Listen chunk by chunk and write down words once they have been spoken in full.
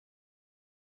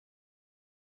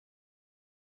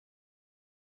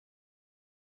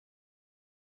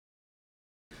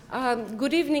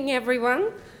Good evening,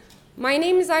 everyone. My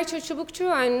name is Ayça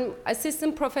Çubukçu. I'm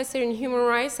assistant professor in human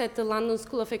rights at the London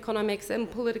School of Economics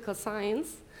and Political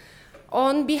Science.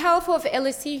 On behalf of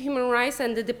LSE Human Rights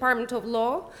and the Department of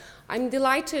Law, I'm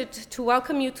delighted to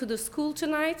welcome you to the school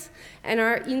tonight and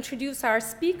introduce our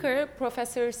speaker,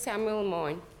 Professor Samuel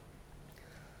Moyn.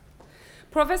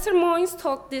 Professor Moyn's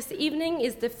talk this evening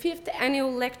is the 5th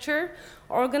annual lecture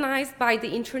organized by the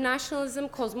Internationalism,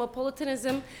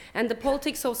 Cosmopolitanism, and the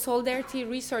Politics of Solidarity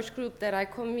research group that I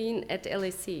convene at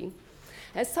LSE.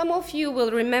 As some of you will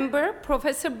remember,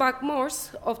 Professor Buck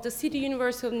Morse of the City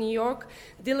University of New York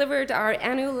delivered our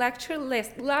annual lecture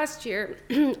last year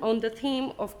on the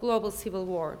theme of global civil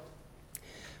war.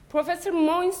 Professor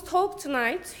Moyn's talk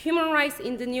tonight, Human Rights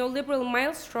in the Neoliberal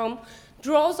Maelstrom,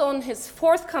 draws on his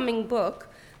forthcoming book,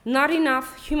 Not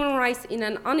Enough Human Rights in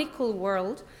an Unequal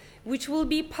World, which will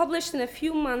be published in a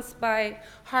few months by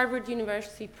Harvard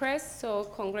University Press, so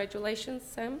congratulations,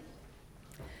 Sam.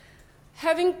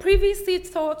 Having previously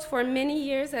taught for many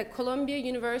years at Columbia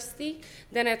University,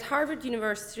 then at Harvard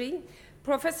University,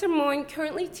 Professor Moyn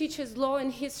currently teaches law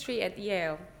and history at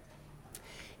Yale.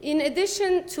 In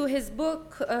addition to his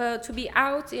book to be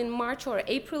out in March or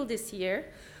April this year,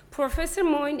 Professor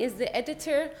Moyn is the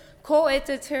editor,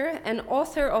 co-editor, and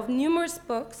author of numerous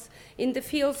books in the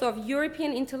fields of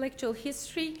European intellectual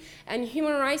history and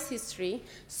human rights history,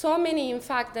 so many, in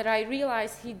fact, that I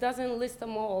realize he doesn't list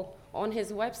them all on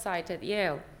his website at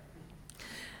Yale.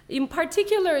 In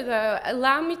particular, though,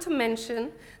 allow me to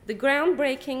mention the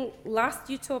groundbreaking Last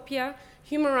Utopia,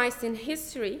 Human Rights in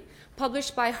History,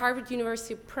 published by Harvard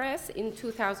University Press in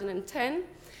 2010,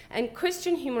 and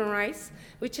Christian Human Rights,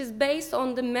 which is based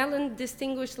on the Mellon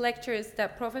Distinguished Lectures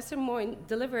that Professor Moyn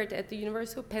delivered at the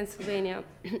University of Pennsylvania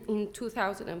in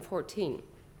 2014.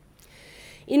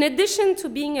 In addition to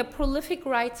being a prolific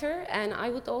writer, and I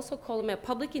would also call him a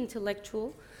public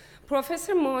intellectual,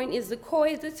 Professor Moyn is the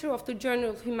co-editor of the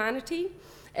Journal of Humanity,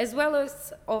 as well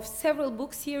as of several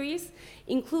book series,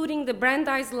 including the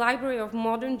Brandeis Library of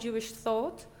Modern Jewish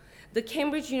Thought, the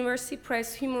Cambridge University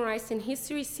Press Human Rights in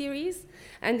History series,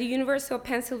 and the University of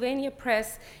Pennsylvania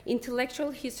Press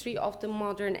Intellectual History of the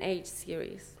Modern Age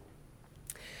series.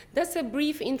 That's a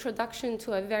brief introduction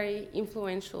to a very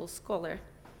influential scholar.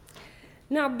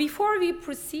 Now, before we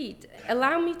proceed,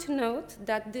 allow me to note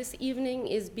that this evening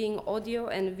is being audio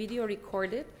and video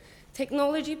recorded.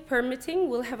 Technology permitting,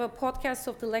 we'll have a podcast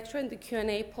of the lecture and the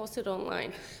Q&A posted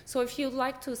online. So if you'd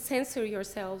like to censor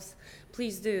yourselves,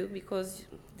 please do, because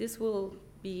this will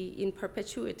be in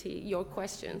perpetuity, your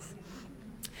questions.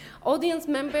 Audience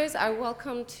members are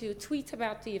welcome to tweet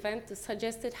about the event. The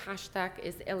suggested hashtag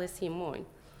is LSE Moyn.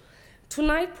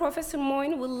 Tonight, Professor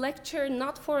Moyn will lecture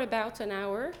not for about an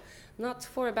hour, not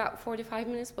for about 45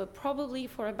 minutes, but probably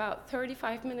for about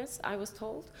 35 minutes, I was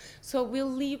told. So we'll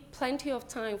leave plenty of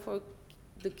time for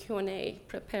the Q&A.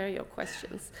 Prepare your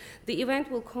questions. The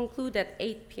event will conclude at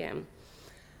 8 p.m.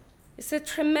 It's a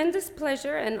tremendous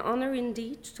pleasure and honor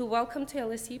indeed to welcome to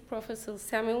LSE Professor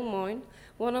Samuel Moyn,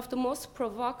 one of the most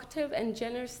provocative and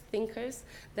generous thinkers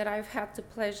that I've had the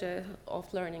pleasure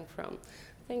of learning from.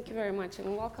 Thank you very much,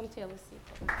 and welcome to LSE.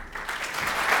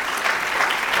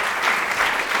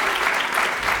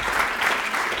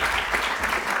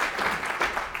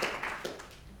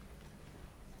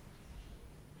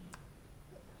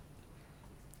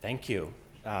 Thank you.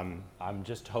 I'm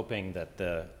just hoping that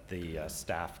the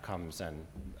staff comes and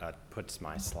puts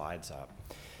my slides up.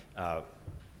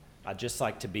 I'd just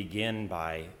like to begin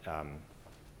by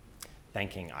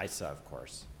thanking Ayça, of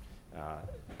course.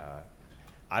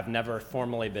 I've never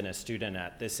formally been a student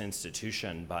at this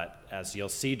institution, but as you'll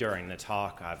see during the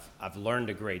talk, I've learned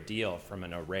a great deal from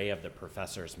an array of the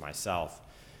professors myself.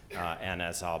 And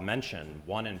as I'll mention,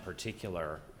 one in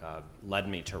particular led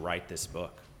me to write this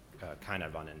book, kind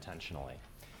of unintentionally.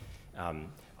 I'm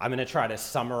going to try to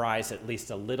summarize at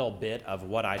least a little bit of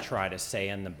what I try to say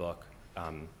in the book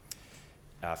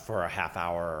for a half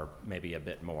hour or maybe a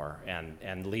bit more,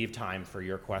 and leave time for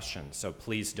your questions, so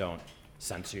please don't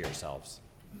censor yourselves.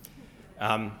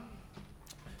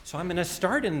 So I'm going to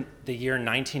start in the year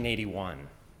 1981,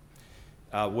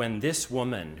 when this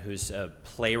woman, who's a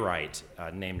playwright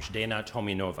named Zdena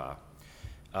Tominova,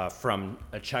 from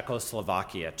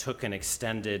Czechoslovakia, took an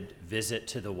extended visit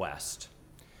to the West.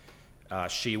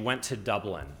 She went to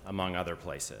Dublin, among other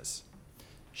places.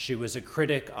 She was a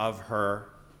critic of her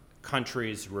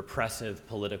country's repressive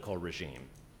political regime.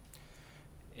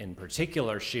 In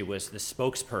particular, she was the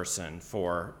spokesperson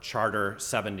for Charter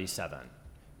 77,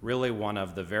 really one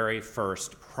of the very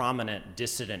first prominent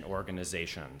dissident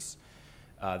organizations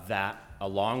that,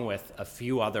 along with a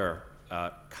few other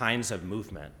kinds of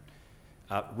movement,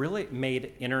 really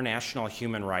made international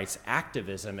human rights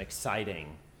activism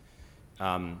exciting,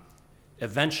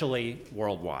 eventually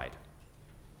worldwide.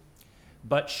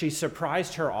 But she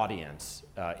surprised her audience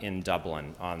in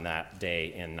Dublin on that day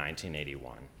in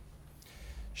 1981.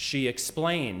 She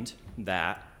explained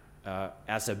that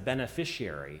as a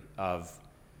beneficiary of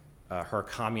her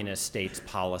communist state's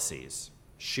policies,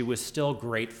 she was still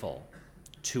grateful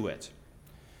to it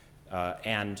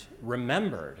and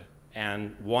remembered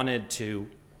and wanted to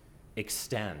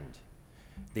extend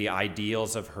the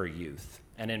ideals of her youth,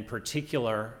 and in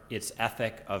particular, its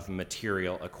ethic of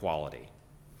material equality.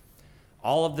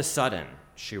 All of the sudden,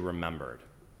 she remembered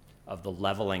of the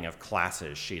leveling of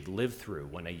classes she'd lived through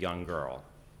when a young girl.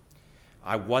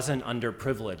 I wasn't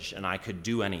underprivileged and I could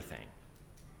do anything.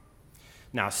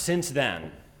 Now, since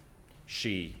then,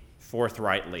 she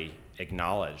forthrightly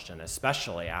acknowledged, and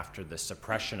especially after the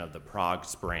suppression of the Prague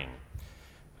Spring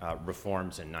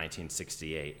reforms in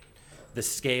 1968, the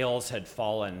scales had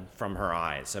fallen from her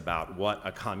eyes about what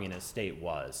a communist state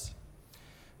was.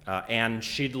 And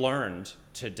she'd learned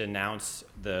to denounce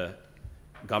the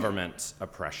government's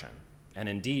oppression. And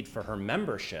indeed, for her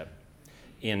membership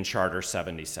in Charter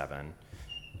 77,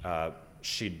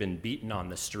 she'd been beaten on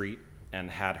the street and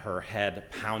had her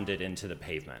head pounded into the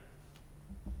pavement.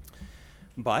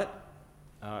 But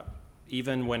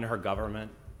even when her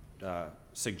government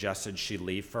suggested she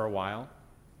leave for a while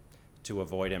to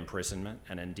avoid imprisonment,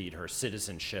 and indeed her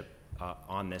citizenship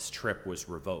on this trip was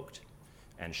revoked,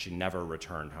 and she never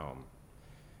returned home.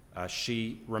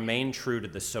 She remained true to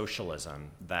the socialism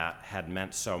that had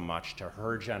meant so much to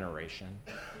her generation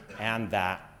and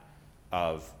that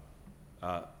of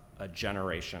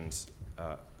generations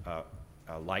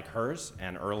like hers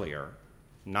and earlier,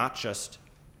 not just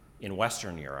in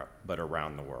Western Europe, but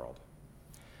around the world.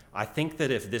 I think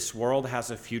that if this world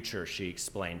has a future, she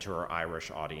explained to her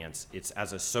Irish audience, it's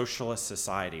as a socialist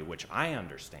society, which I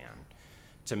understand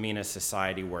to mean a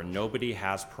society where nobody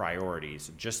has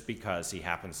priorities just because he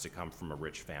happens to come from a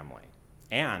rich family.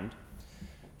 And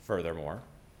furthermore,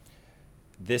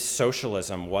 this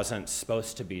socialism wasn't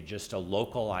supposed to be just a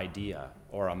local idea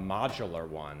or a modular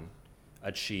one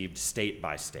achieved state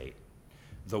by state.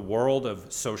 The world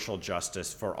of social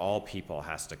justice for all people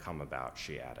has to come about,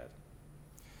 she added.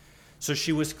 So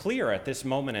she was clear at this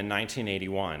moment in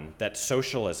 1981 that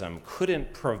socialism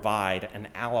couldn't provide an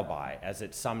alibi, as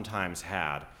it sometimes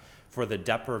had, for the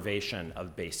deprivation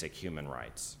of basic human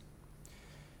rights.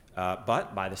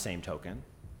 But by the same token,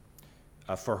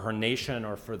 for her nation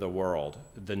or for the world,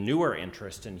 the newer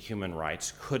interest in human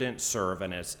rights couldn't serve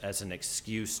as an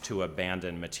excuse to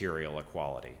abandon material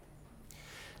equality.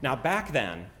 Now, back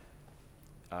then,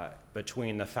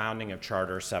 between the founding of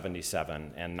Charter 77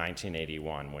 and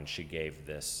 1981, when she gave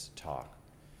this talk,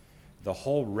 the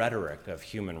whole rhetoric of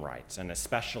human rights, and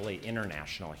especially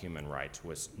international human rights,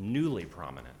 was newly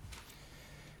prominent.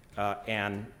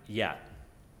 And yet,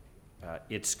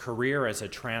 its career as a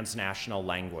transnational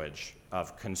language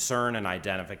of concern and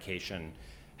identification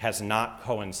has not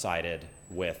coincided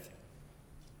with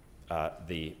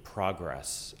the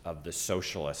progress of the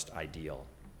socialist ideal.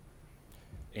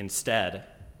 Instead,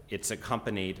 it's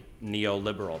accompanied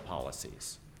neoliberal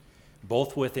policies,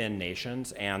 both within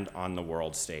nations and on the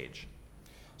world stage.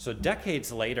 So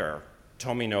decades later,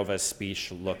 Tominova's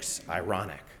speech looks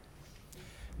ironic.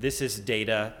 This is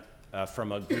data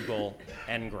from a Google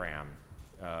Ngram.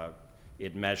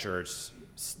 It measures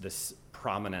the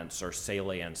prominence or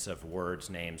salience of words,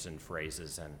 names, and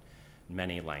phrases in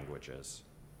many languages.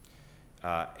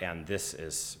 And this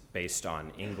is based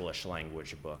on English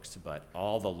language books, but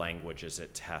all the languages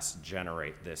it tests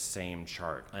generate this same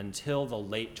chart. Until the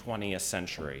late 20th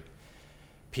century,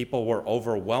 people were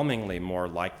overwhelmingly more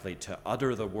likely to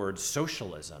utter the word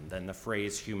socialism than the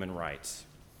phrase human rights,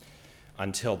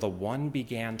 until the one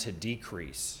began to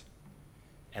decrease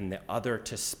and the other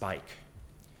to spike,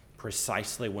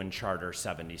 precisely when Charter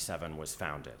 77 was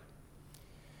founded.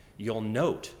 You'll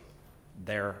note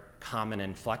their common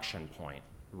inflection point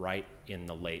right in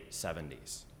the late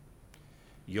 70s.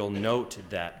 You'll note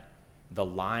that the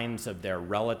lines of their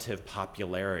relative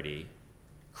popularity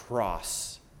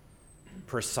cross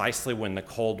precisely when the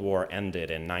Cold War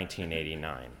ended in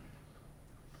 1989.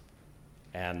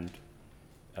 And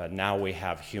now we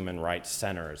have human rights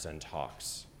centers and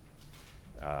talks.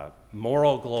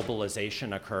 Moral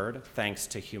globalization occurred thanks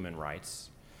to human rights,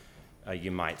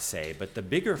 you might say, but the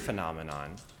bigger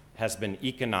phenomenon has been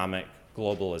economic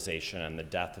globalization and the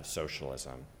death of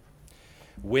socialism,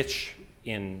 which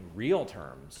in real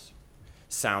terms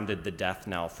sounded the death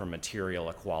knell for material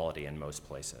equality in most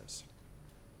places.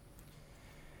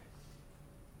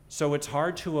 So it's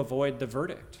hard to avoid the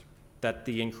verdict. that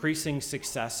the increasing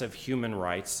success of human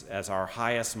rights as our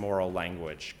highest moral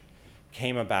language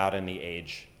came about in the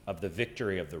age of the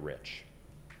victory of the rich.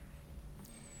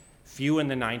 Few in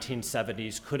the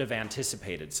 1970s could have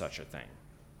anticipated such a thing,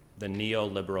 the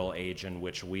neoliberal age in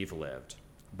which we've lived.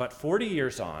 But 40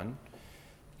 years on,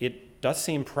 it does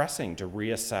seem pressing to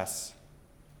reassess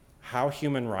how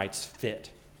human rights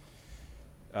fit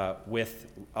with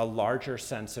a larger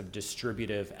sense of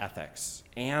distributive ethics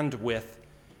and with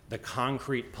the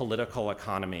concrete political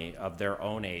economy of their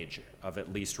own age of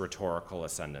at least rhetorical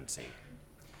ascendancy.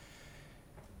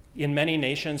 In many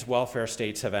nations, welfare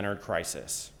states have entered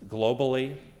crisis.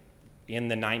 Globally, in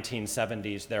the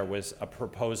 1970s, there was a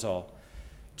proposal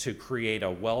to create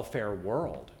a welfare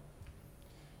world,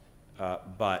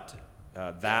 but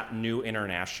that new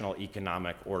international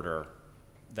economic order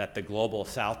that the global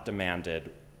South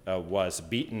demanded was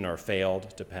beaten or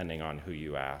failed, depending on who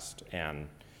you asked, and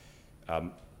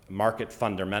market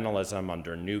fundamentalism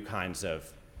under new kinds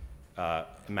of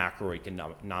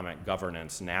macroeconomic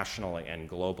governance nationally and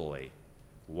globally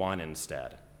won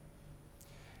instead.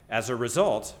 As a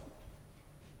result,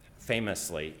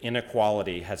 famously,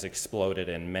 inequality has exploded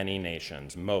in many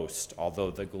nations, most, although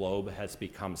the globe has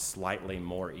become slightly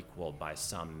more equal by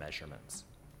some measurements.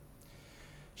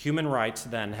 Human rights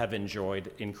then have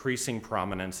enjoyed increasing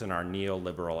prominence in our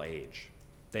neoliberal age.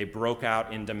 They broke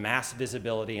out into mass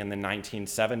visibility in the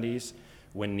 1970s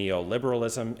when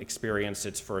neoliberalism experienced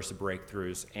its first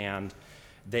breakthroughs, and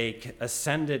they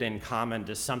ascended in common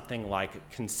to something like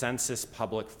consensus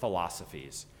public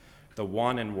philosophies, the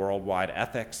one in worldwide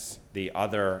ethics, the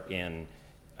other in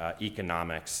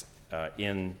economics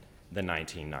in the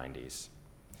 1990s.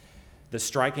 The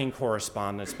striking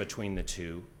correspondence between the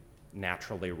two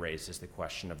naturally raises the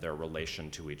question of their relation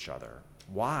to each other.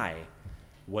 Why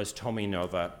was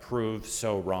Tominova proved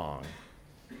so wrong,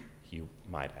 you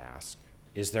might ask?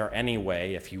 Is there any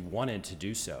way, if you wanted to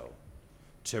do so,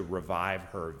 to revive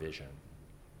her vision?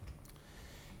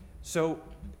 So,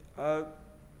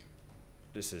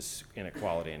 this is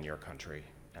inequality in your country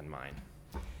and mine.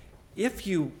 If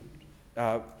you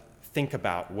think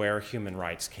about where human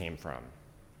rights came from,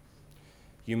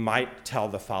 you might tell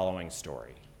the following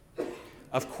story.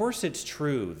 Of course, it's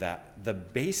true that the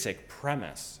basic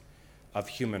premise of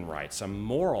human rights, a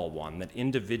moral one that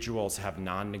individuals have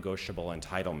non-negotiable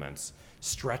entitlements,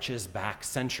 stretches back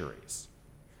centuries.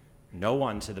 No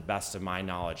one, to the best of my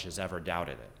knowledge, has ever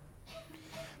doubted it.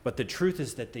 But the truth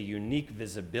is that the unique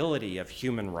visibility of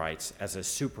human rights as a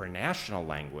supranational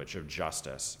language of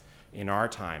justice in our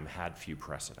time had few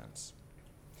precedents.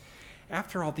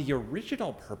 After all, the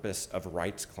original purpose of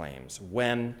rights claims,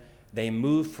 when they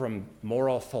moved from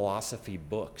moral philosophy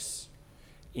books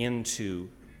into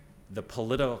the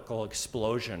political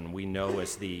explosion we know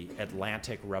as the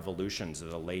Atlantic revolutions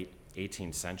of the late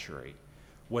 18th century,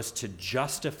 was to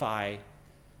justify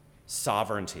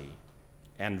sovereignty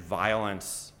and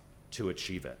violence to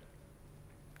achieve it.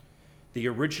 The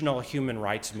original human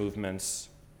rights movements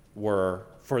were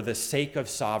for the sake of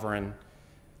sovereign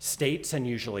states and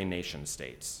usually nation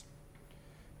states.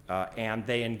 And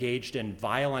they engaged in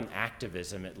violent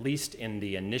activism, at least in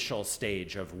the initial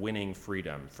stage of winning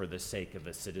freedom for the sake of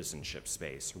a citizenship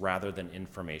space, rather than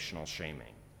informational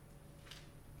shaming.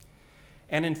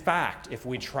 And in fact, if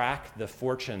we track the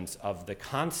fortunes of the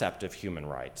concept of human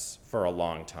rights for a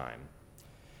long time,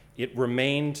 it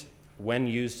remained, when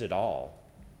used at all,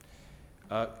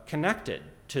 connected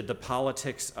to the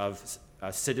politics of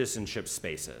citizenship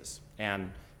spaces.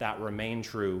 And that remained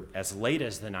true as late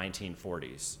as the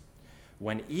 1940s,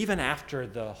 when even after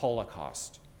the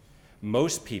Holocaust,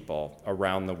 most people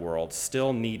around the world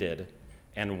still needed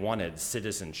and wanted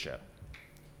citizenship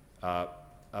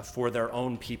for their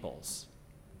own peoples.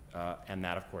 And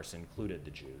that, of course, included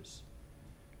the Jews.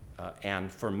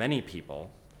 And for many people,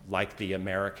 like the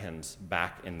Americans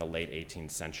back in the late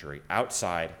 18th century,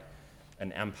 outside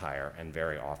an empire, and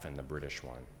very often the British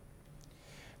one.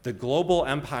 The global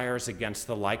empires against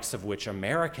the likes of which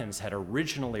Americans had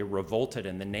originally revolted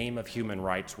in the name of human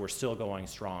rights were still going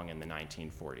strong in the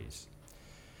 1940s.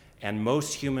 And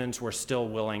most humans were still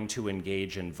willing to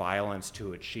engage in violence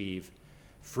to achieve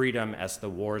freedom, as the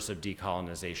wars of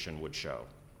decolonization would show.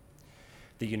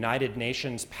 The United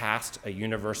Nations passed a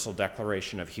Universal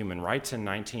Declaration of Human Rights in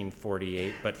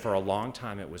 1948, but for a long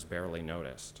time it was barely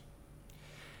noticed.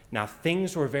 Now,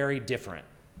 things were very different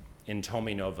in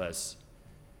Tominova's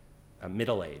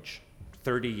middle age,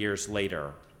 30 years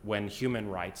later, when human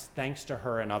rights, thanks to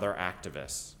her and other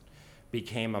activists,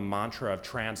 became a mantra of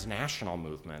transnational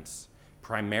movements,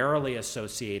 primarily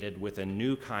associated with a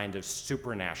new kind of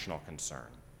supranational concern.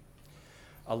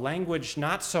 a language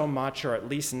not so much, or at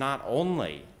least not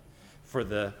only, for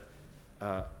the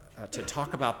to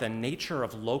talk about the nature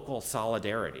of local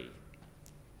solidarity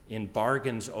in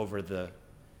bargains over the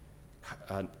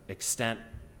extent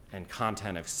and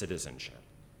content of citizenship,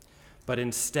 but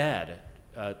instead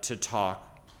to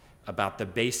talk about the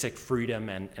basic freedom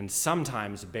and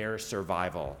sometimes bare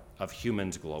survival of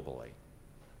humans globally.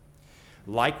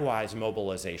 Likewise,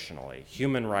 mobilizationally,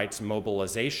 human rights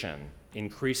mobilization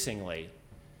increasingly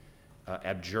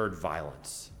abjured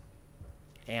violence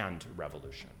and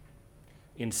revolution.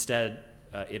 Instead,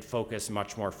 it focused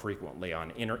much more frequently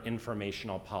on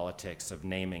informational politics of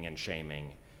naming and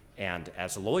shaming, and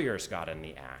as lawyers got in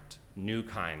the act, new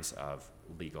kinds of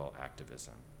legal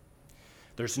activism.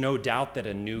 There's no doubt that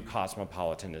a new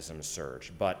cosmopolitanism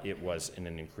surged, but it was in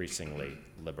an increasingly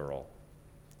liberal,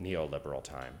 neoliberal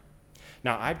time.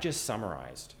 Now, I've just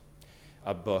summarized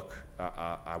a book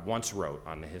I once wrote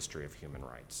on the history of human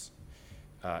rights.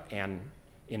 And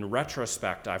in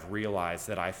retrospect, I've realized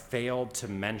that I failed to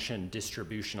mention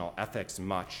distributional ethics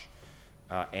much,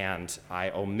 and I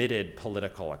omitted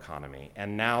political economy.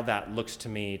 And now that looks to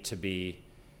me to be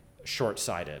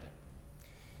short-sighted.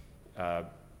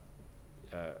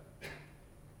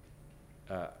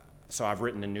 So I've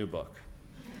written a new book.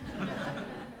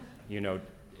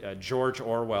 George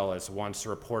Orwell is once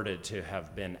reported to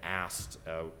have been asked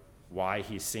why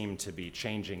he seemed to be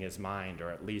changing his mind, or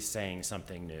at least saying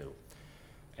something new.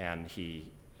 And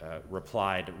he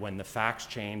replied, "When the facts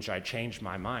change, I change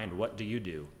my mind. What do you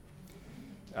do?"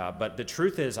 But the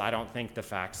truth is, I don't think the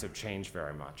facts have changed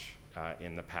very much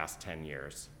in the past 10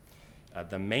 years.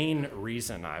 The main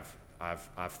reason I've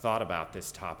thought about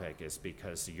this topic is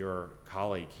because your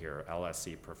colleague here,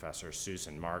 LSE Professor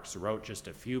Susan Marks, wrote just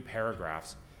a few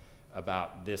paragraphs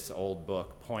about this old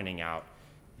book, pointing out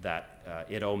that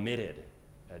it omitted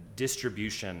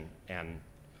distribution and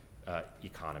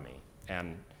economy.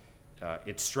 And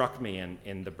it struck me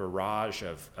in the barrage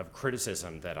of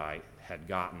criticism that I had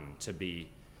gotten to be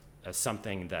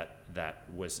something that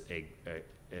was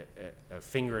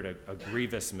fingered a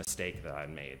grievous mistake that I'd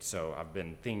made. So I've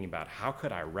been thinking about how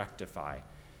could I rectify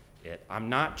it. I'm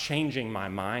not changing my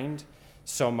mind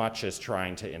so much as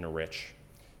trying to enrich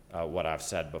what I've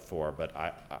said before, but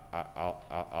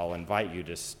I'll invite you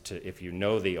to, if you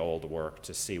know the old work,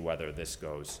 to see whether this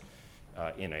goes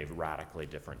in a radically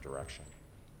different direction.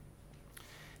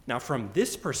 Now, from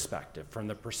this perspective, from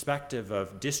the perspective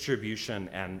of distribution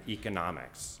and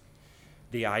economics,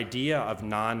 the idea of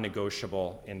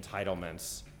non-negotiable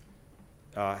entitlements,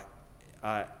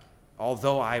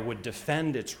 although I would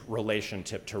defend its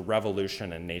relationship to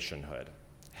revolution and nationhood,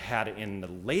 had in the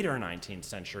later 19th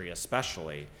century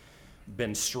especially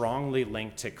been strongly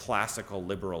linked to classical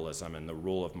liberalism and the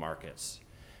rule of markets.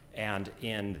 And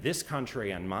in this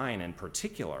country and mine in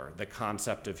particular, the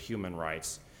concept of human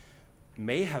rights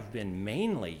may have been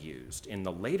mainly used in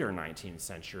the later 19th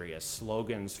century as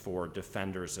slogans for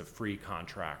defenders of free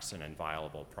contracts and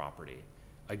inviolable property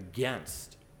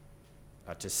against,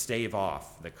 to stave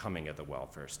off the coming of the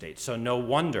welfare state. So no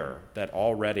wonder that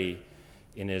already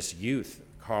in his youth,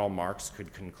 Karl Marx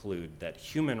could conclude that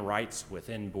human rights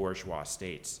within bourgeois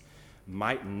states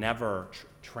might never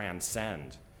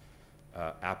transcend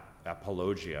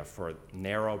apologia for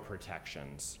narrow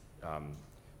protections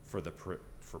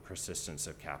for persistence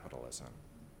of capitalism.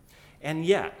 And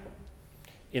yet,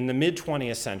 in the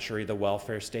mid-20th century, the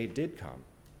welfare state did come.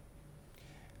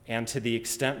 And to the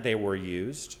extent they were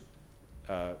used,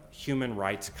 human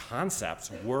rights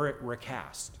concepts were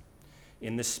recast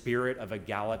in the spirit of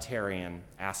egalitarian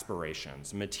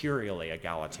aspirations, materially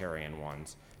egalitarian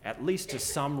ones, at least to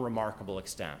some remarkable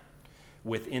extent,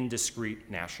 within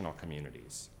discrete national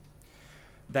communities.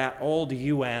 That old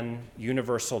UN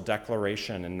Universal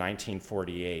Declaration in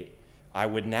 1948, I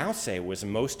would now say, was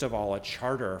most of all a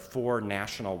charter for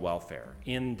national welfare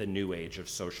in the new age of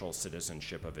social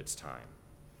citizenship of its time.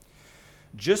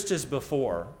 Just as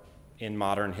before in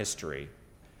modern history,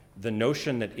 the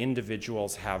notion that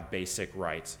individuals have basic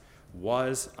rights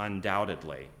was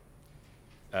undoubtedly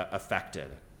affected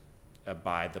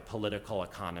by the political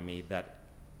economy that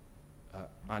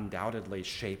undoubtedly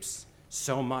shapes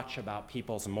so much about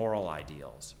people's moral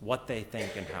ideals, what they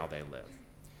think and how they live.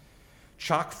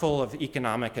 Chock full of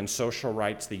economic and social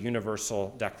rights, the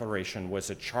Universal Declaration was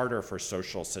a charter for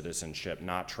social citizenship,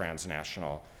 not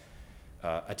transnational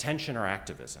attention or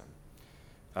activism.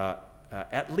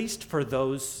 At least for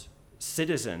those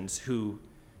citizens who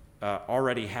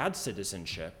already had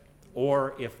citizenship,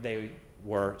 or if they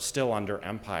were still under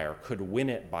empire, could win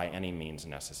it by any means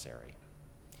necessary.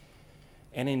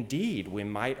 And indeed, we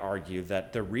might argue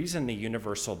that the reason the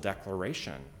Universal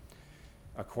Declaration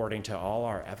according to all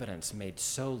our evidence, made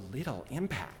so little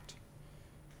impact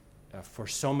for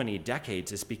so many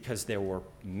decades is because there were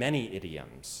many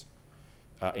idioms,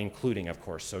 including, of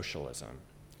course, socialism,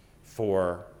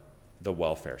 for the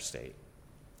welfare state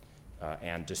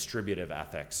and distributive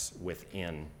ethics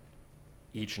within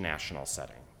each national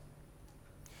setting.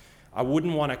 I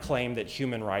wouldn't want to claim that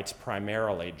human rights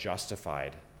primarily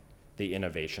justified the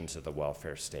innovations of the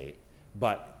welfare state,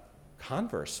 but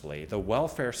conversely, the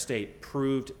welfare state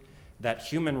proved that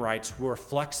human rights were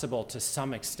flexible to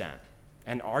some extent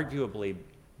and arguably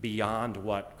beyond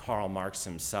what Karl Marx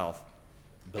himself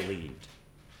believed.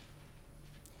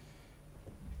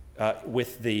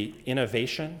 With the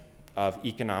innovation of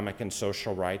economic and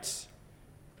social rights,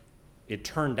 it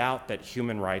turned out that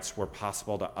human rights were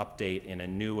possible to update in a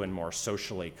new and more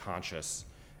socially conscious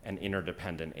and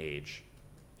interdependent age.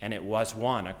 And it was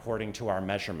one, according to our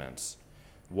measurements,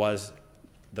 was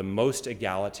the most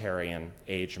egalitarian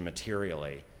age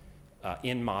materially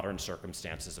in modern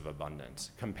circumstances of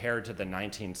abundance, compared to the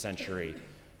 19th century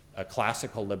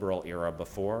classical liberal era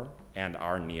before and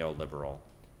our neoliberal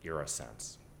era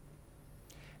since.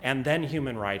 And then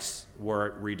human rights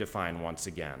were redefined once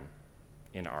again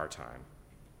in our time.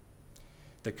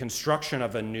 The construction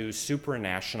of a new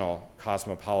supranational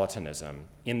cosmopolitanism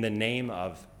in the name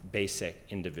of basic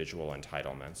individual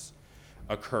entitlements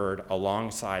occurred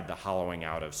alongside the hollowing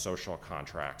out of social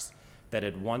contracts that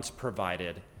had once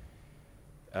provided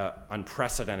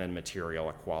unprecedented material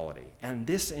equality. And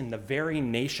this in the very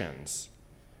nations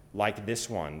like this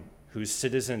one, whose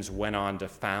citizens went on to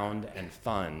found and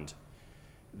fund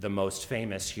the most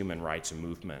famous human rights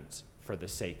movements for the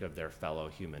sake of their fellow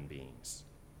human beings.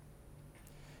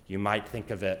 You might think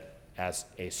of it as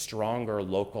a stronger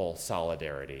local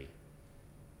solidarity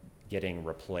getting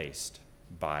replaced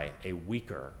by a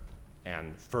weaker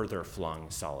and further flung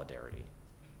solidarity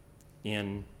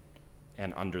in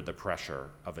and under the pressure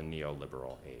of a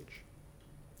neoliberal age.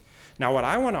 Now, what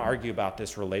I want to argue about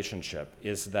this relationship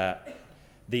is that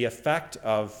the effect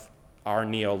of our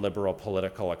neoliberal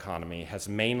political economy has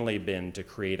mainly been to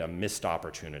create a missed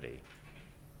opportunity.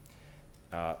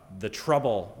 The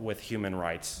trouble with human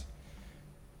rights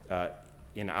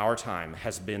in our time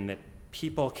has been that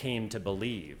people came to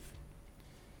believe,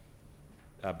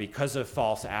 because of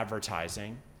false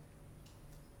advertising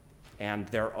and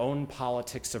their own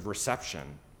politics of reception,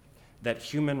 that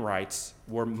human rights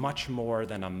were much more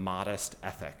than a modest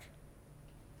ethic.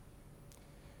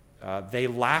 They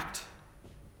lacked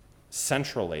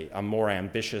centrally a more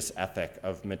ambitious ethic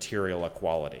of material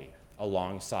equality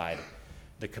alongside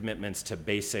the commitments to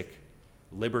basic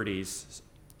liberties,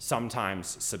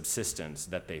 sometimes subsistence,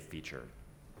 that they featured.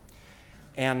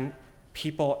 And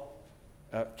people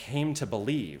came to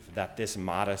believe that this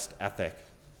modest ethic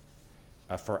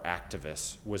for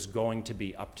activists was going to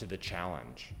be up to the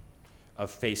challenge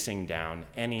of facing down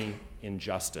any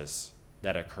injustice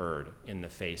that occurred in the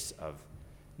face of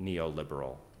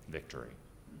neoliberal victory.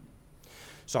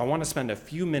 So I want to spend a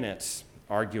few minutes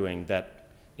arguing that,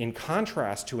 in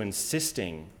contrast to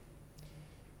insisting,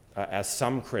 as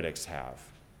some critics have,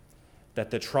 that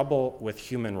the trouble with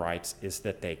human rights is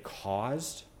that they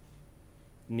caused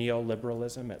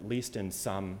neoliberalism, at least in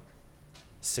some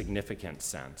significant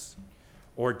sense,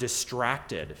 or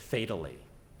distracted fatally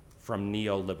from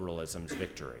neoliberalism's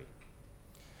victory.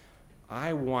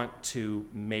 I want to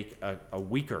make a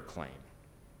weaker claim,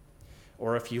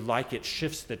 or if you like, it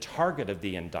shifts the target of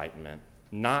the indictment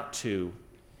not to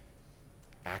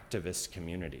activist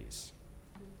communities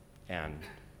and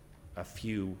a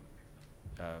few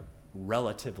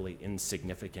relatively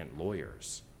insignificant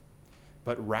lawyers,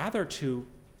 but rather to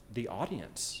the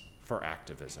audience for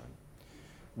activism,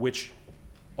 which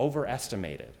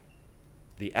overestimated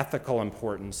the ethical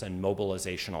importance and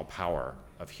mobilizational power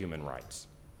of human rights.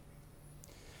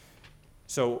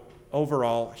 So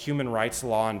overall, human rights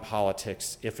law and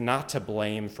politics, if not to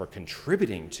blame for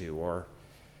contributing to or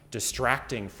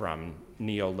distracting from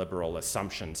neoliberal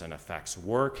assumptions and effects,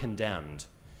 were condemned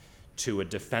to a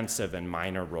defensive and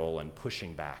minor role in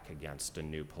pushing back against a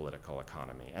new political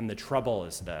economy. And the trouble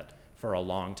is that for a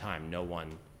long time, no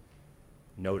one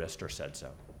noticed or said so,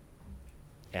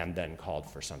 and then called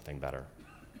for something better.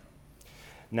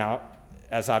 Now,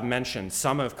 as I've mentioned,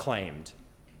 some have claimed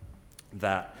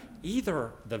that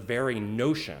either the very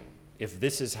notion, if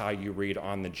this is how you read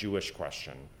On the Jewish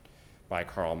Question by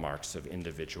Karl Marx, of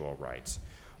individual rights,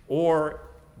 or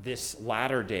this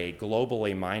latter-day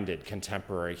globally minded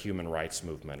contemporary human rights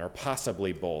movement, or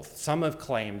possibly both. Some have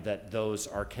claimed that those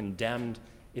are condemned,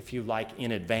 if you like,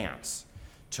 in advance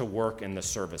to work in the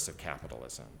service of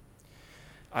capitalism.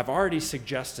 I've already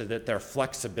suggested that their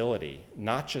flexibility,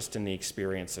 not just in the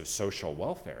experience of social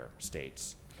welfare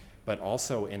states, but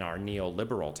also in our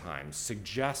neoliberal times,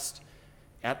 suggests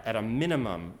at a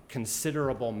minimum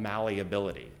considerable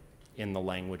malleability in the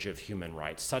language of human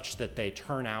rights, such that they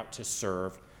turn out to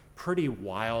serve pretty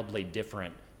wildly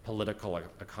different political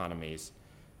economies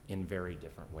in very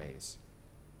different ways.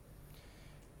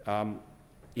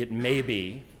 It may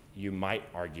be, you might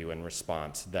argue in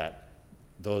response, that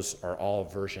those are all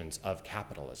versions of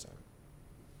capitalism.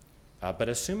 But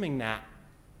assuming that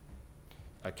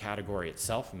a category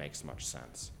itself makes much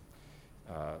sense,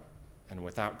 and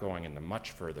without going into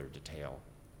much further detail,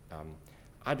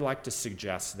 I'd like to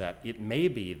suggest that it may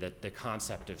be that the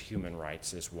concept of human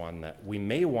rights is one that we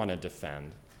may want to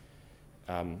defend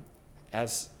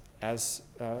as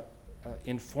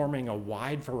informing a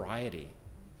wide variety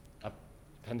of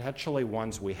potentially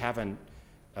ones we haven't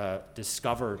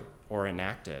discovered or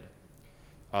enacted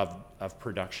of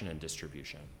production and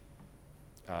distribution.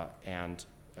 And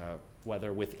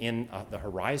whether within the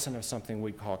horizon of something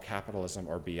we call capitalism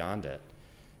or beyond it,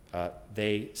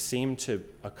 they seem to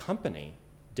accompany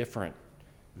different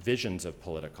visions of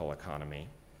political economy,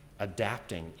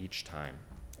 adapting each time,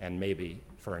 and maybe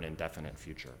for an indefinite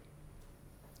future.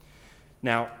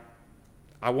 Now,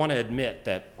 I want to admit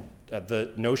that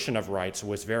the notion of rights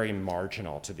was very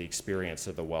marginal to the experience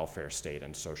of the welfare state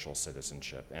and social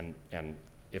citizenship. And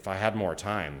if I had more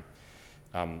time,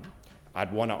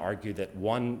 I'd want to argue that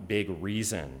one big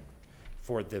reason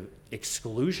for the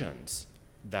exclusions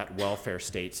that welfare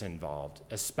states involved,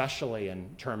 especially in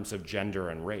terms of gender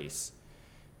and race,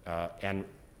 and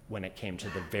when it came to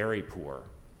the very poor,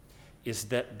 is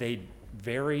that they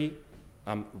very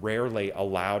rarely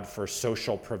allowed for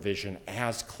social provision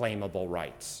as claimable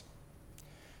rights.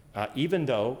 Even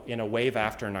though, in a wave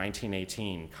after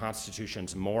 1918,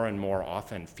 constitutions more and more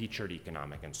often featured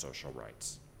economic and social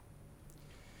rights.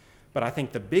 But I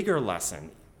think the bigger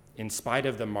lesson, in spite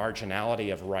of the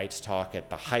marginality of rights talk at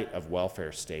the height of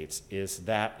welfare states, is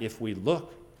that if we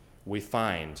look, we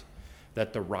find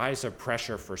that the rise of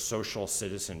pressure for social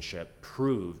citizenship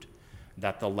proved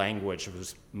that the language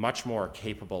was much more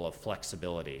capable of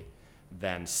flexibility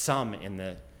than some in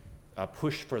the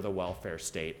push for the welfare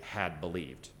state had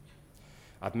believed.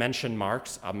 I've mentioned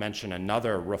Marx. I'll mention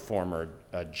another reformer,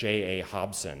 J.A.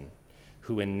 Hobson,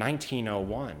 who in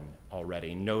 1901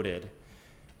 already noted,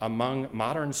 among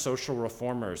modern social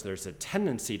reformers, there's a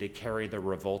tendency to carry the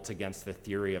revolt against the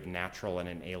theory of natural and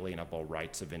inalienable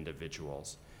rights of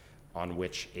individuals, on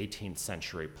which 18th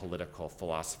century political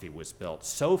philosophy was built,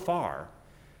 so far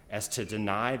as to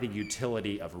deny the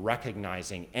utility of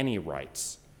recognizing any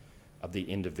rights of the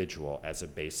individual as a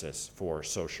basis for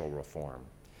social reform.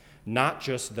 Not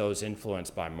just those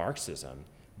influenced by Marxism,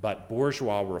 but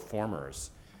bourgeois reformers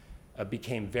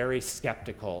became very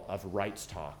skeptical of rights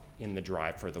talk in the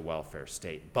drive for the welfare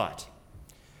state. But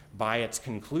by its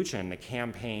conclusion, the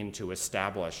campaign to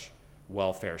establish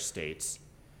welfare states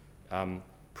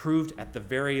proved at the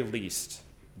very least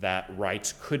that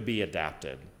rights could be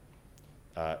adapted,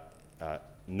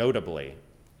 notably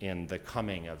in the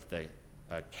coming of the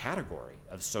category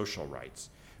of social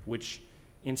rights, which,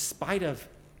 in spite of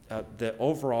the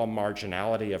overall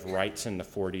marginality of rights in the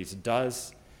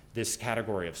 40s, this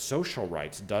category of social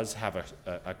rights does have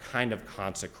a kind of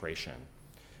consecration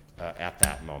at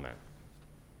that moment.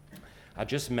 I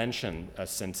just mentioned,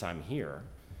 since I'm here,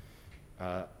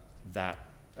 that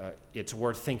it's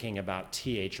worth thinking about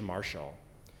T.H. Marshall,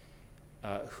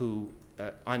 who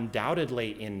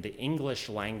undoubtedly in the English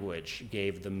language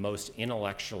gave the most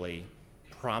intellectually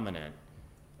prominent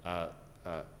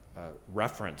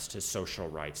reference to social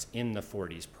rights in the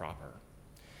 40s proper.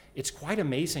 It's quite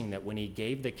amazing that when he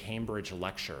gave the Cambridge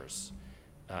lectures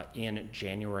in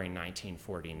January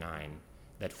 1949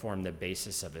 that formed the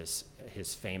basis of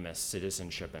his famous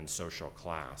Citizenship and Social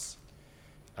Class,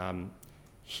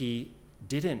 he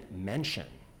didn't mention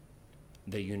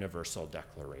the Universal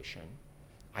Declaration.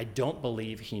 I don't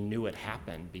believe he knew it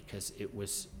happened because it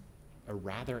was a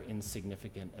rather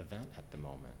insignificant event at the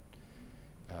moment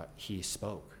he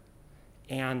spoke.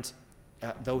 And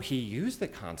though he used the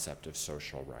concept of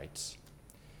social rights,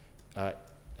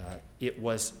 it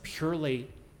was purely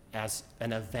as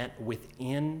an event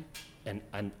within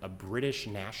a British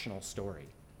national story,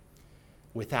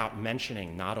 without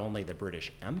mentioning not only the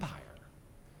British Empire,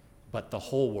 but the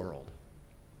whole world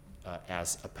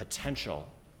as a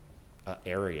potential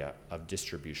area of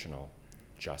distributional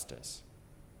justice.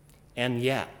 And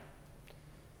yet,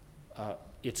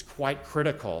 it's quite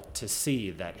critical to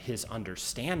see that his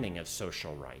understanding of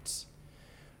social rights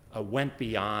went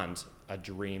beyond a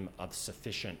dream of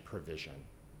sufficient provision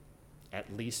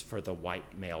at least for the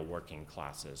white male working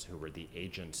classes who were the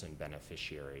agents and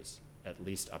beneficiaries, at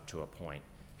least up to a point,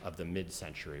 of the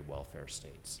mid-century welfare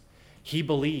states. He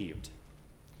believed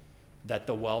that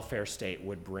the welfare state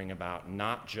would bring about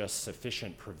not just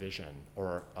sufficient provision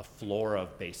or a floor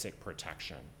of basic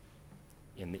protection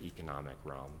in the economic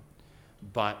realm,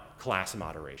 but class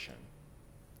moderation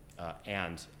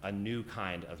and a new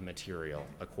kind of material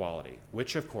equality,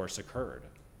 which of course occurred.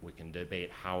 We can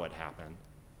debate how it happened,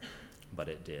 but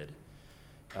it did.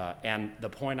 And the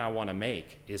point I want to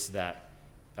make is that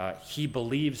he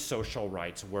believed social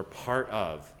rights were part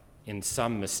of, in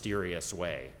some mysterious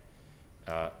way,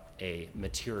 a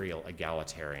material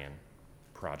egalitarian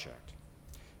project,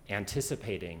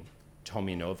 anticipating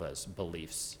Tominova's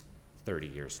beliefs 30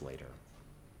 years later.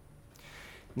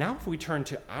 Now, if we turn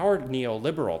to our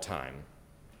neoliberal time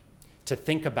to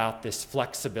think about this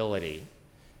flexibility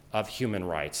of human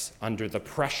rights under the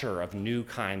pressure of new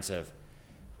kinds of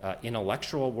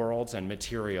intellectual worlds and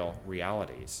material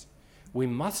realities, we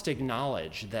must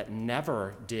acknowledge that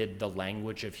never did the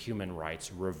language of human rights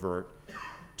revert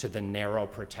to the narrow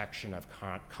protection of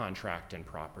contract and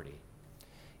property.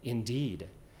 Indeed,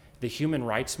 the human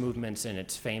rights movements in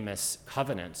its famous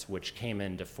covenants, which came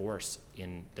into force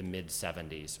in the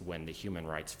mid-70s when the human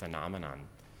rights phenomenon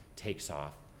takes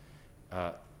off,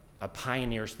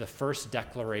 pioneers the first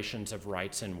declarations of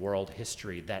rights in world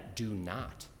history that do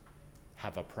not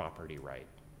have a property right,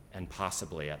 and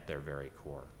possibly at their very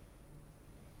core.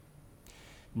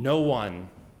 No one,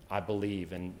 I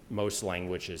believe, in most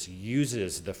languages,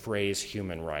 uses the phrase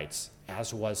human rights,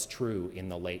 as was true in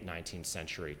the late 19th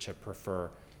century, to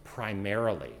refer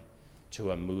primarily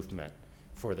to a movement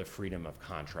for the freedom of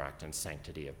contract and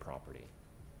sanctity of property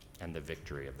and the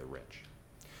victory of the rich.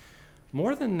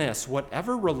 More than this,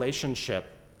 whatever relationship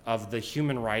of the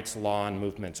human rights law and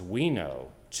movements we know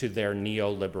to their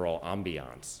neoliberal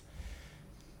ambiance,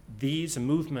 these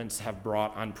movements have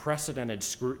brought unprecedented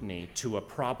scrutiny to a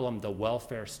problem the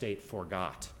welfare state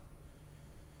forgot,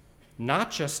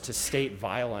 not just to state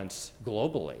violence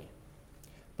globally,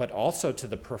 but also to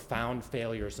the profound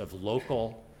failures of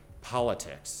local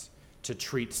politics to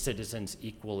treat citizens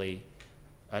equally,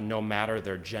 no matter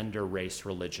their gender, race,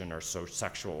 religion, or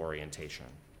sexual orientation.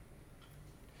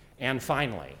 And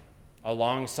finally,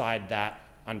 alongside that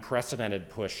unprecedented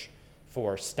push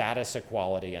for status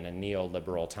equality in a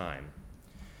neoliberal time,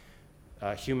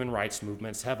 human rights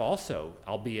movements have also,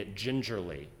 albeit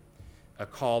gingerly,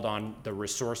 called on the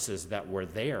resources that were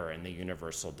there in the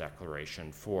Universal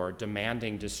Declaration for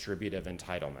demanding distributive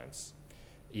entitlements,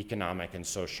 economic and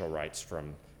social rights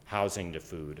from housing to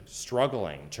food,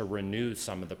 struggling to renew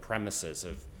some of the premises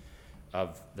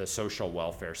of the social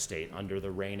welfare state under the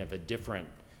reign of a different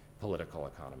political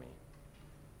economy.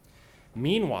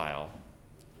 Meanwhile,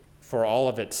 for all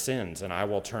of its sins, and I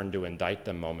will turn to indict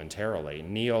them momentarily,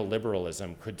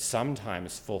 neoliberalism could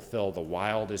sometimes fulfill the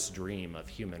wildest dream of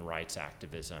human rights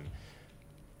activism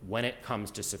when it comes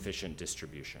to sufficient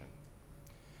distribution.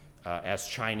 As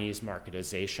Chinese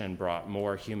marketization brought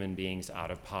more human beings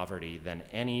out of poverty than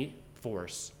any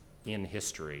force in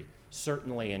history,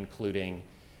 certainly including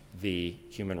the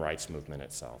human rights movement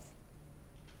itself.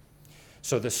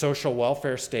 So the social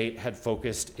welfare state had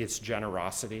focused its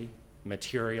generosity,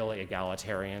 material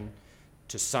egalitarian,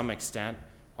 to some extent,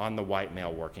 on the white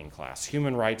male working class.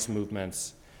 Human rights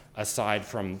movements, aside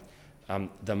from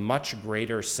the much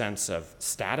greater sense of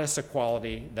status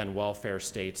equality than welfare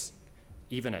states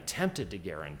even attempted to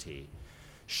guarantee,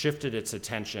 shifted its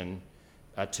attention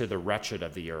to the wretched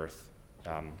of the earth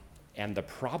and the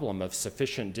problem of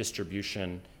sufficient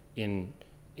distribution in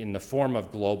the form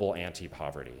of global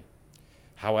anti-poverty.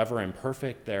 However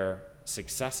imperfect their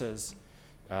successes,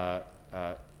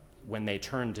 when they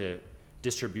turn to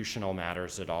distributional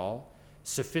matters at all,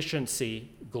 sufficiency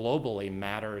globally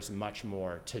matters much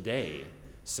more today,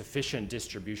 sufficient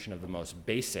distribution of the most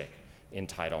basic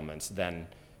entitlements than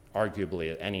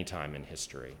arguably at any time in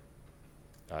history,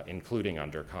 including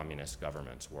under communist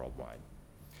governments worldwide.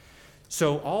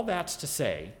 So all that's to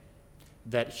say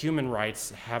that human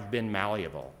rights have been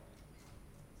malleable.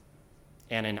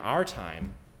 And in our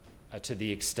time, to the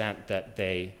extent that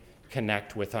they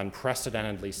connect with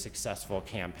unprecedentedly successful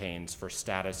campaigns for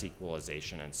status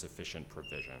equalization and sufficient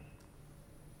provision.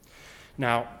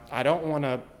 Now, I don't want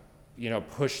to,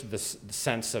 push the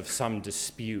sense of some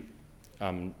dispute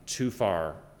too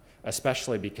far,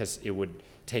 especially because it would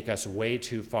take us way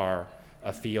too far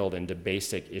afield into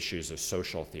basic issues of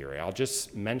social theory. I'll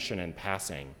just mention in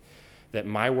passing that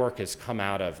my work has come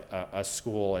out of a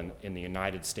school in the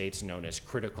United States known as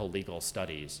critical legal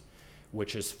studies,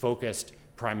 which is focused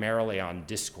primarily on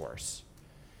discourse.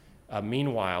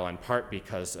 Meanwhile, in part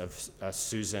because of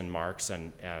Susan Marks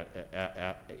and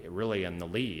really in the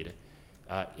lead,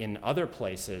 in other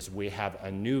places we have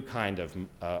a new kind of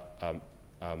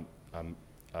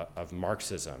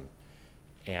Marxism.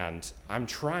 And I'm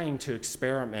trying to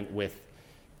experiment with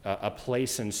a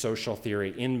place in social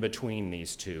theory in between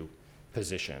these two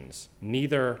positions.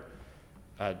 Neither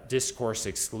discourse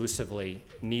exclusively,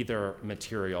 neither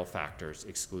material factors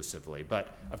exclusively.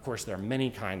 But of course there are many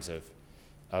kinds of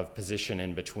position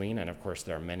in between, and of course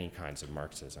there are many kinds of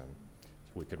Marxism.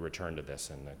 We could return to this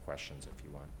in the questions if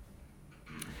you want.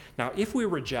 Now, if we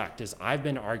reject, as I've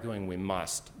been arguing we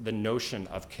must, the notion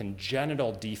of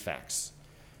congenital defects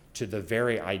to the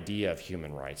very idea of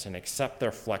human rights and accept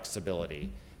their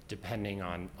flexibility depending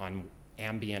on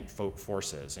ambient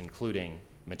forces, including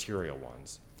material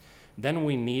ones, then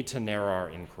we need to narrow our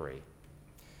inquiry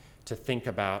to think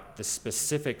about the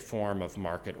specific form of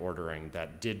market ordering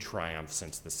that did triumph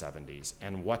since the 70s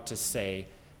and what to say,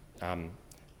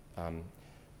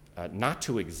 not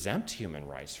to exempt human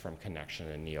rights from connection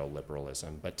to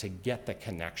neoliberalism, but to get the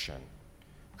connection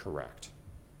correct.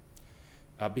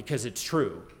 Because it's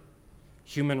true,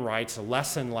 human rights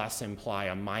less and less imply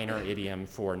a minor idiom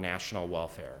for national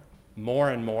welfare.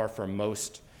 More and more for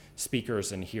most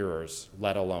speakers and hearers,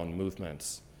 let alone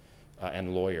movements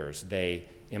and lawyers, they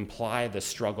imply the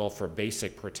struggle for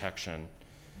basic protection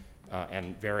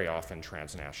and very often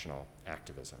transnational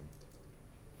activism.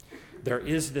 There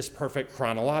is this perfect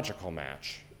chronological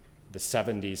match, the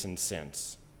 70s and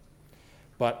since.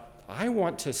 But I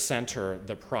want to center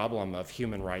the problem of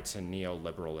human rights and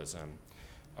neoliberalism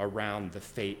around the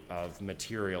fate of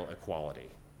material equality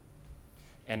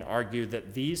and argue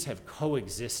that these have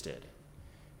coexisted,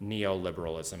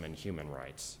 neoliberalism and human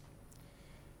rights.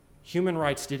 Human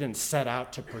rights didn't set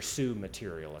out to pursue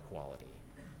material equality,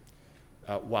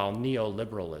 while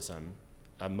neoliberalism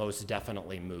most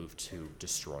definitely moved to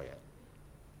destroy it.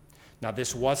 Now,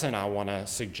 this wasn't, I want to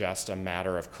suggest, a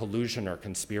matter of collusion or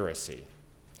conspiracy,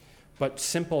 but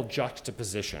simple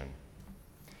juxtaposition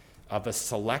of a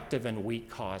selective and weak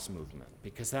cause movement,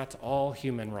 because that's all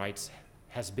human rights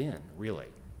has been, really,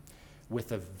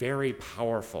 with a very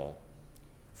powerful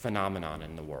phenomenon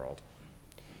in the world,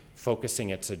 focusing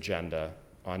its agenda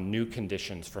on new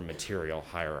conditions for material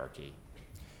hierarchy,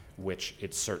 which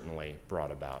it certainly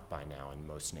brought about by now in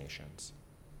most nations.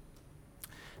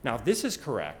 Now, if this is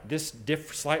correct, this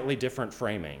slightly different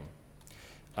framing,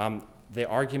 the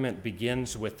argument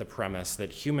begins with the premise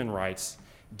that human rights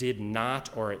did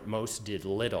not, or at most did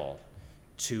little,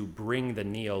 to bring the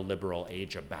neoliberal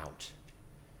age about,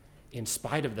 in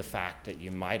spite of the fact that you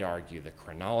might argue the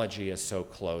chronology is so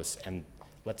close and,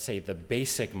 let's say, the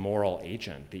basic moral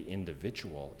agent, the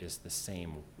individual, is the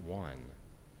same one.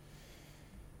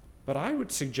 But I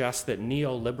would suggest that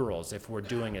neoliberals, if we're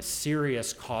doing a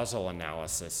serious causal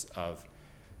analysis of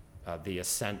the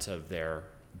ascent of their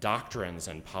doctrines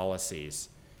and policies,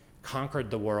 conquered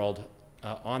the world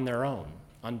on their own,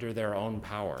 under their own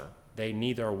power. They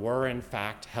neither were, in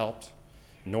fact, helped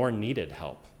nor needed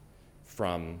help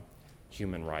from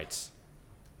human rights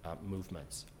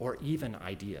movements or even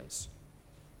ideas.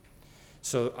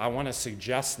 So I want to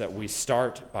suggest that we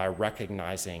start by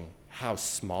recognizing how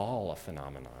small a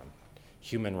phenomenon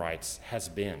human rights has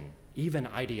been, even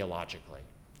ideologically,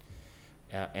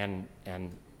 and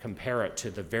compare it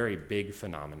to the very big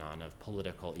phenomenon of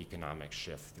political economic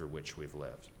shift through which we've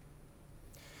lived.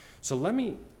 So let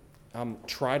me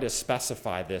try to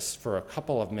specify this for a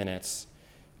couple of minutes,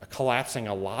 collapsing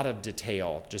a lot of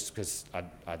detail just because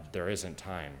there isn't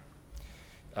time.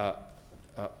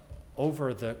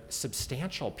 Over the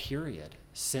substantial period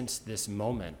since this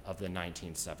moment of the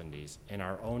 1970s in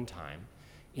our own time,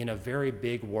 in a very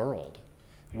big world,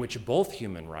 which both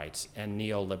human rights and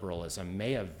neoliberalism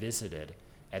may have visited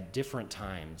at different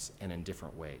times and in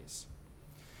different ways.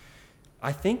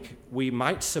 I think we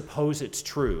might suppose it's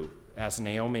true, as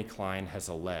Naomi Klein has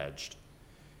alleged,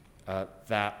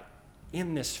 that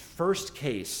in this first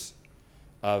case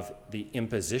of the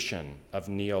imposition of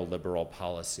neoliberal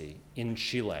policy in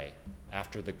Chile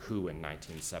after the coup in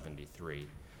 1973,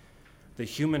 the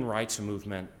human rights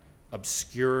movement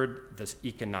obscured the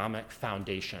economic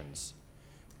foundations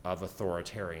of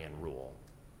authoritarian rule.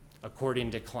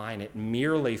 According to Klein, it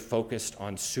merely focused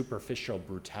on superficial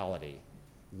brutality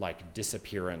like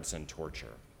disappearance and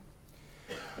torture.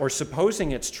 Or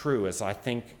supposing it's true, as I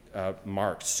think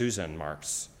Susan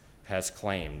Marks has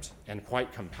claimed, and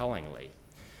quite compellingly,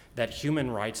 that human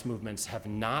rights movements have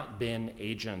not been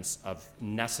agents of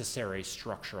necessary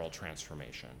structural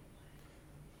transformation.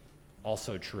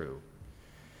 Also true.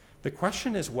 The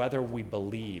question is whether we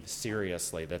believe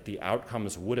seriously that the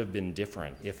outcomes would have been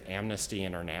different if Amnesty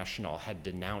International had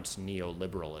denounced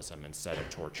neoliberalism instead of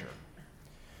torture.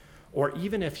 Or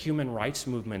even if human rights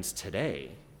movements today,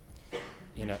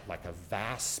 in a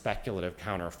vast speculative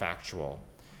counterfactual,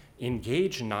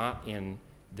 engage not in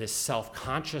this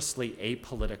self-consciously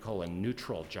apolitical and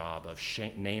neutral job of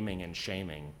naming and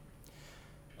shaming,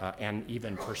 and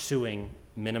even pursuing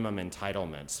minimum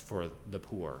entitlements for the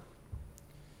poor,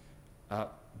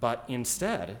 but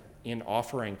instead in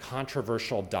offering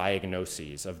controversial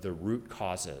diagnoses of the root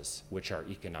causes, which are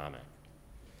economic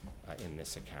in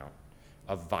this account,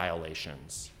 of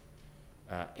violations,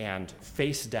 and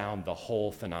face down the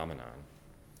whole phenomenon.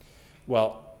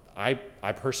 Well, I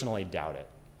personally doubt it.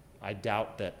 I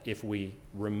doubt that if we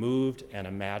removed and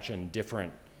imagined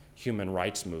different human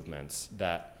rights movements,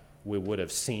 that we would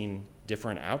have seen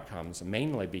different outcomes,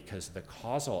 mainly because the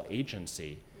causal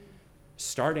agency,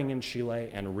 starting in Chile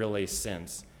and really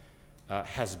since,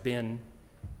 has been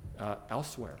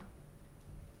elsewhere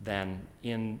than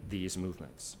in these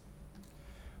movements.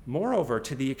 Moreover,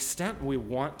 to the extent we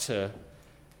want to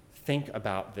think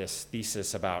about this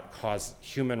thesis about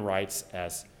human rights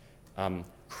as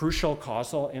crucial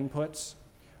causal inputs,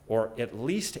 or at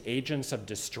least agents of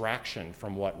distraction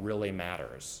from what really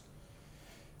matters,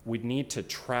 we'd need to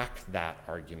track that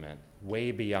argument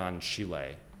way beyond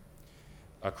Chile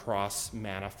across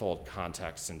manifold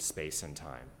contexts in space and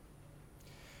time.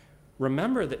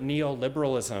 Remember that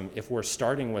neoliberalism, if we're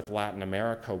starting with Latin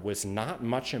America, was not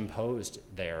much imposed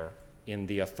there in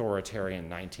the authoritarian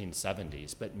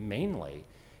 1970s, but mainly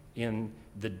in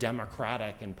the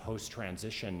democratic and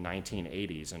post-transition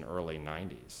 1980s and early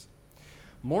 90s.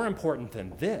 More important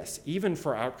than this, even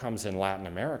for outcomes in Latin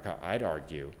America, I'd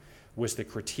argue, was the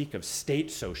critique of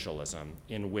state socialism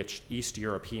in which East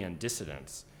European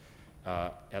dissidents,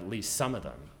 at least some of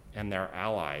them, and their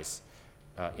allies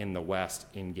in the West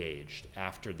engaged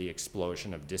after the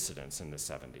explosion of dissidents in the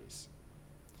 70s.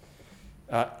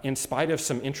 In spite of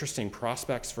some interesting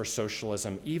prospects for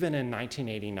socialism, even in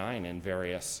 1989 in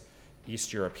various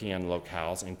East European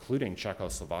locales, including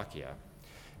Czechoslovakia,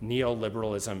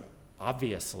 neoliberalism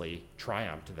obviously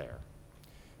triumphed there,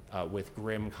 with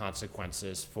grim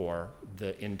consequences for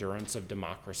the endurance of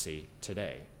democracy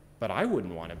today. But I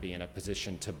wouldn't want to be in a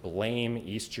position to blame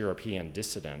East European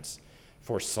dissidents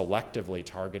for selectively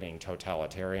targeting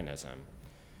totalitarianism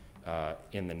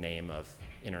in the name of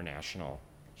international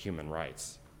human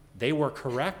rights. They were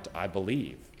correct, I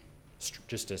believe,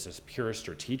 just as a pure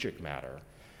strategic matter,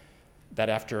 that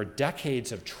after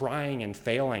decades of trying and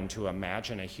failing to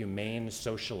imagine a humane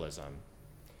socialism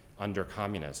under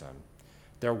communism,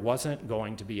 there wasn't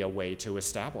going to be a way to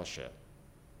establish it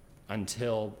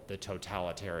until the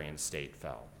totalitarian state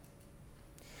fell.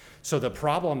 So the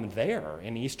problem there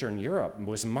in Eastern Europe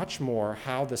was much more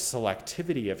how the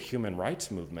selectivity of human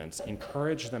rights movements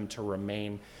encouraged them to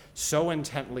remain so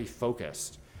intently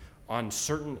focused on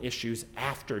certain issues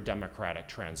after democratic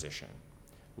transition,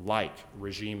 like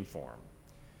regime form,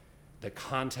 the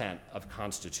content of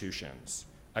constitutions,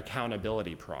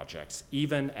 accountability projects,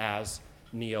 even as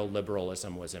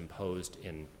neoliberalism was imposed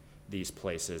in these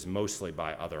places, mostly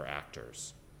by other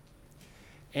actors.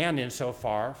 And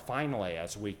insofar, finally,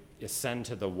 as we ascend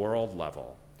to the world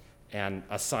level and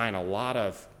assign a lot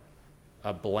of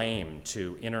blame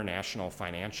to international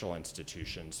financial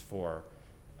institutions for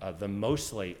the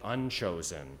mostly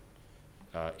unchosen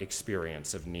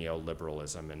experience of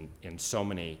neoliberalism in so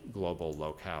many global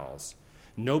locales,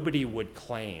 nobody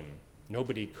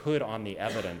could on the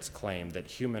evidence claim that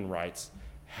human rights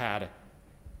had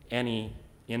any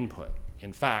input.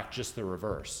 In fact, just the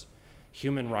reverse.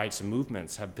 Human rights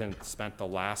movements have spent the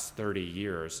last 30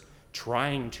 years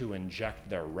trying to inject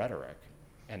their rhetoric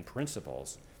and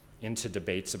principles into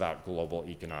debates about global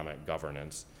economic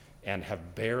governance and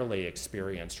have barely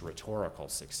experienced rhetorical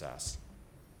success.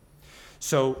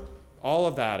 So all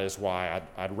of that is why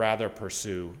I'd rather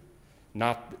pursue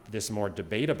not this more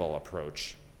debatable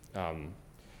approach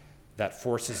that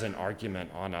forces an argument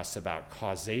on us about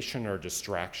causation or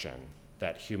distraction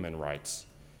that human rights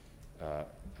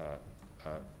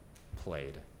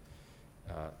played.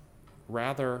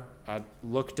 Rather, I'd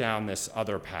look down this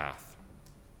other path.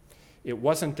 It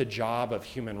wasn't the job of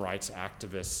human rights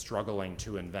activists struggling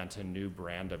to invent a new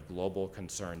brand of global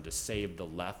concern to save the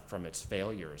left from its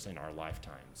failures in our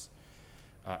lifetimes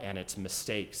and its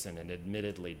mistakes in an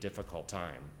admittedly difficult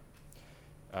time.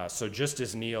 So just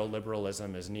as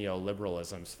neoliberalism is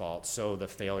neoliberalism's fault, so the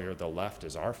failure of the left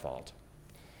is our fault.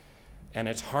 And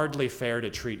it's hardly fair to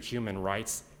treat human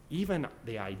rights, even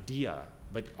the idea,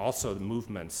 but also the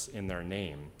movements in their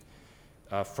name,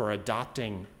 for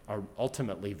adopting an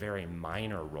ultimately very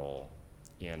minor role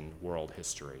in world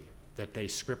history that they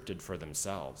scripted for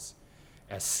themselves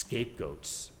as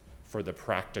scapegoats for the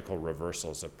practical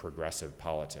reversals of progressive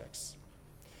politics.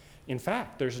 In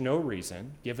fact, there's no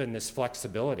reason, given this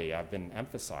flexibility I've been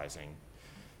emphasizing,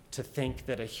 to think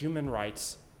that a human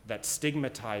rights that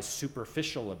stigmatize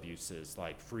superficial abuses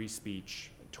like free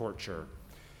speech, torture,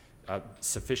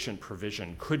 sufficient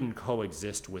provision couldn't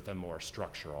coexist with a more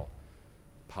structural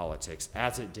politics,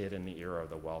 as it did in the era of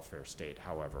the welfare state,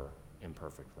 however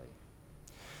imperfectly.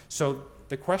 So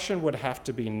the question would have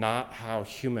to be not how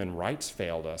human rights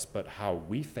failed us, but how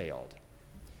we failed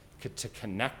to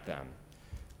connect them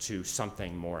to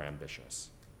something more ambitious.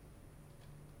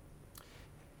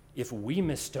 If we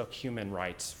mistook human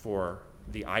rights for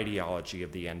the ideology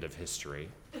of the end of history,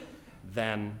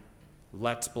 then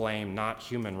let's blame not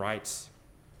human rights,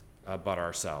 but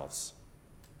ourselves.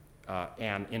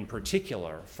 And in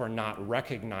particular, for not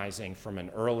recognizing from an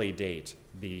early date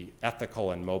the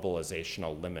ethical and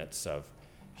mobilizational limits of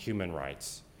human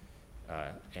rights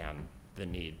and the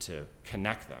need to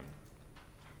connect them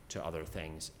to other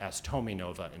things, as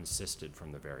Tominova insisted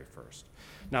from the very first.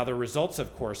 Now, the results,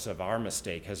 of course, of our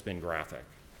mistake has been graphic.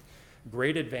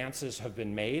 Great advances have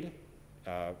been made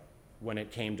when it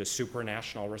came to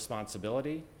supranational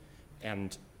responsibility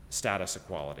and status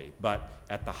equality, but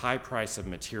at the high price of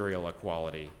material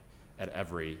equality at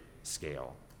every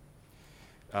scale.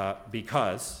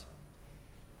 Because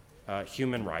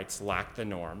human rights lack the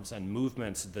norms and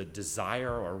movements the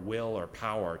desire or will or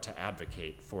power to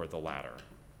advocate for the latter.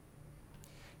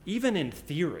 Even in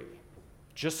theory,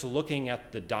 just looking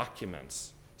at the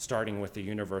documents, starting with the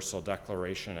Universal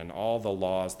Declaration and all the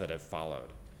laws that have followed,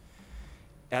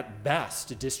 at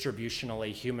best,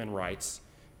 distributionally, human rights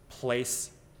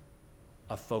place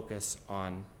a focus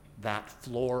on that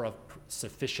floor of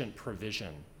sufficient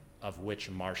provision of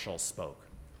which Marshall spoke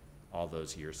all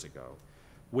those years ago,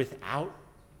 without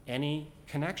any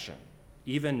connection,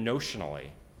 even notionally,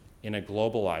 in a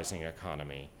globalizing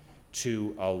economy,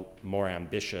 to a more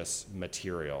ambitious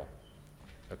material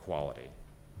equality.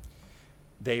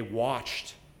 They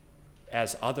watched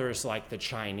as others like the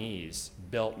Chinese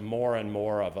built more and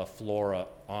more of a floor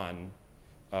on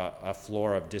a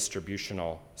floor of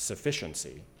distributional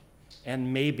sufficiency,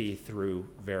 and maybe through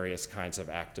various kinds of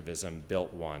activism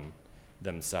built one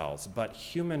themselves. But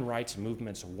human rights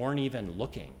movements weren't even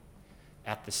looking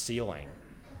at the ceiling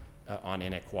on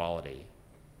inequality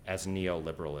as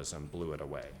neoliberalism blew it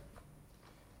away.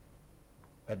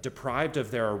 Deprived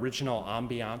of their original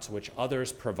ambiance, which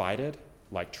others provided,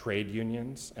 like trade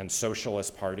unions and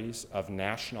socialist parties, of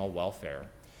national welfare,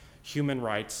 human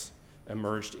rights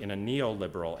emerged in a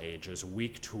neoliberal age as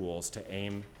weak tools to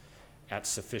aim at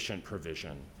sufficient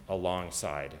provision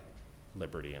alongside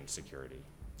liberty and security.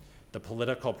 The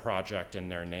political project in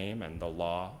their name and the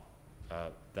law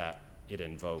that it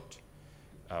invoked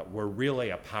were really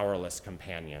a powerless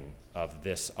companion of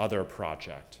this other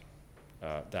project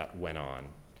that went on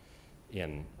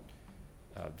in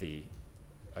the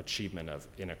achievement of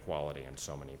inequality in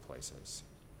so many places.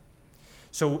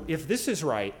 So if this is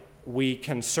right, we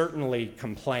can certainly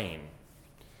complain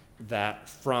that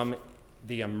from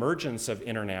the emergence of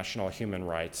international human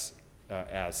rights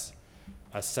as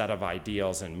a set of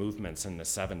ideals and movements in the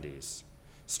 70s,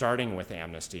 starting with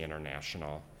Amnesty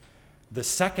International, the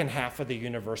second half of the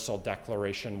Universal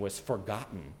Declaration was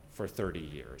forgotten for 30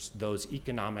 years, those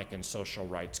economic and social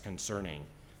rights concerning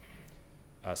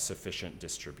sufficient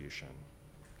distribution.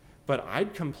 But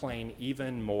I'd complain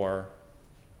even more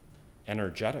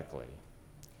energetically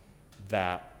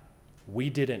that we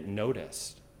didn't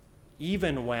notice,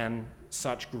 even when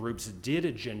such groups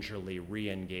did gingerly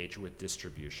re-engage with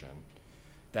distribution,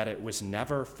 that it was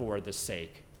never for the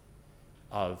sake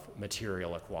of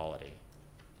material equality,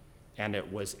 and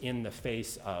it was in the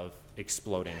face of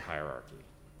exploding hierarchy.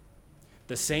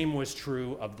 The same was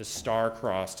true of the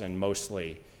star-crossed and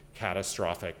mostly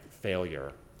catastrophic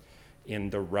failure in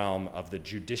the realm of the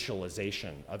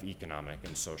judicialization of economic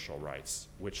and social rights,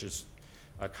 which is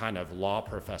a kind of law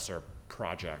professor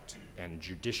project and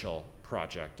judicial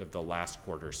project of the last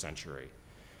quarter century.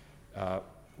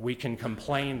 We can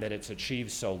complain that it's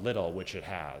achieved so little, which it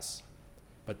has,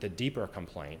 but the deeper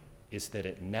complaint is that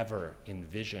it never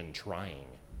envisioned trying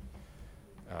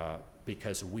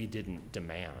because we didn't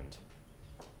demand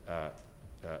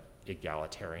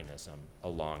egalitarianism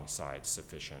alongside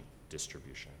sufficient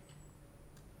distribution.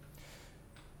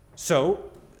 So,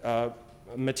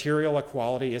 material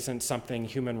equality isn't something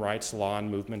human rights law and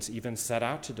movements even set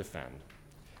out to defend.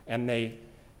 And they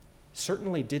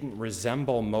certainly didn't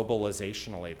resemble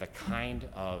mobilizationally the kind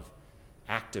of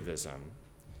activism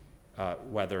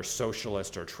whether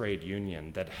socialist or trade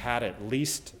union, that had at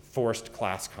least forced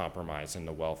class compromise in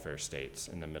the welfare states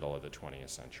in the middle of the 20th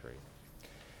century.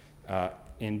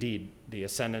 Indeed, the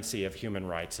ascendancy of human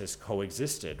rights has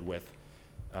coexisted with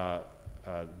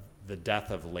the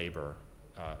death of labor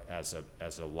as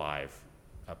a live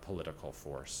political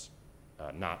force.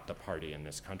 Not the party in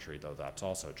this country, though that's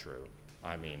also true.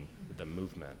 I mean the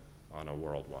movement on a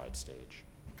worldwide stage.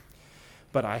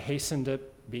 But I hasten to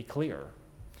be clear.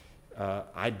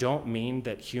 I don't mean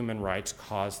that human rights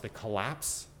cause the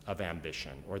collapse of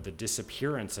ambition or the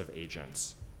disappearance of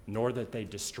agents, nor that they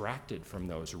distracted from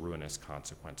those ruinous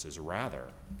consequences. Rather,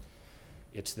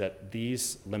 it's that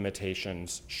these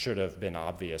limitations should have been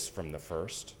obvious from the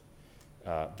first.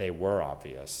 They were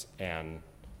obvious, and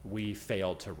we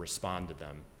failed to respond to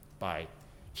them by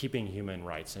keeping human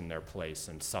rights in their place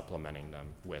and supplementing them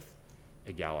with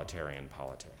egalitarian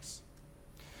politics.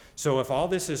 So if all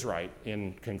this is right,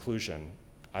 in conclusion,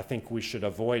 I think we should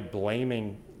avoid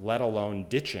blaming, let alone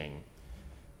ditching,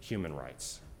 human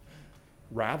rights.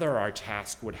 Rather, our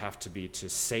task would have to be to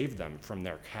save them from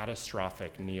their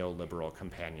catastrophic neoliberal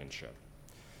companionship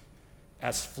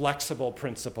as flexible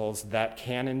principles that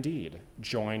can indeed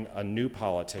join a new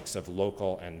politics of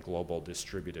local and global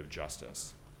distributive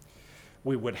justice.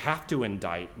 We would have to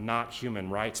indict not human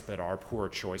rights, but our poor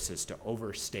choices to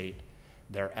overstate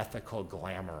their ethical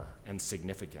glamour and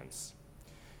significance.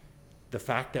 The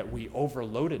fact that we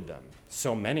overloaded them,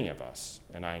 so many of us,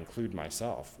 and I include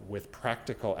myself, with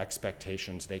practical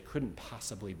expectations they couldn't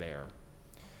possibly bear,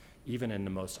 even in the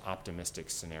most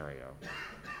optimistic scenario.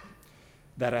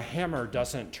 That a hammer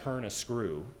doesn't turn a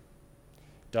screw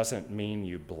doesn't mean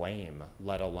you blame,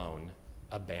 let alone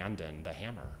abandon the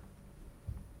hammer.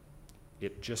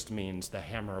 It just means the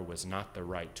hammer was not the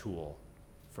right tool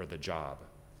for the job,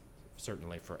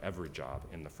 certainly for every job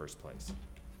in the first place.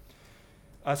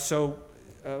 So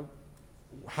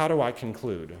how do I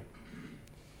conclude?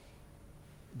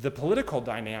 The political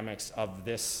dynamics of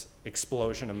this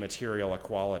explosion of material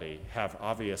equality have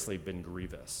obviously been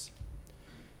grievous.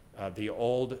 The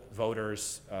old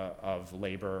voters of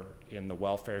labor in the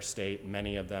welfare state,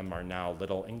 many of them are now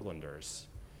Little Englanders.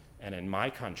 And in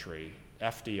my country,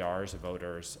 FDR's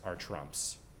voters are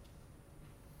Trump's.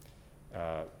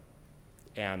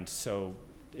 And so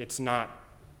it's not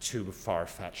too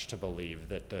far-fetched to believe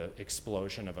that the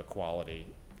explosion of equality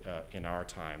in our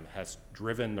time has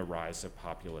driven the rise of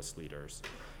populist leaders.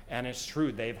 And it's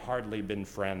true, they've hardly been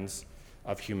friends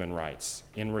of human rights.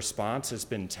 In response, it's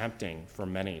been tempting for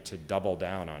many to double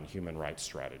down on human rights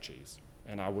strategies.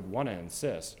 And I would want to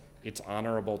insist it's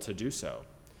honorable to do so.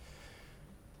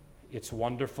 It's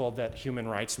wonderful that human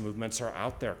rights movements are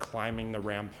out there climbing the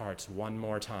ramparts one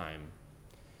more time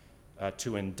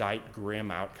to indict grim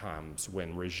outcomes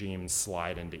when regimes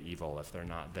slide into evil if they're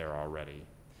not there already,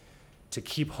 to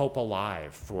keep hope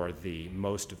alive for the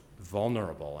most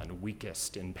vulnerable and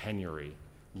weakest in penury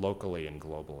locally and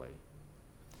globally.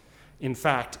 In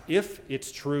fact, if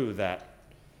it's true that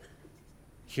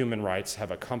human rights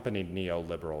have accompanied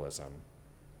neoliberalism,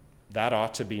 that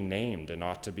ought to be named and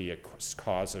ought to be a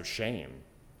cause of shame.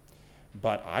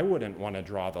 But I wouldn't want to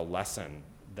draw the lesson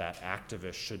that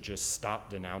activists should just stop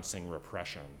denouncing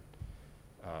repression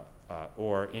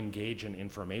or engage in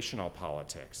informational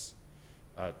politics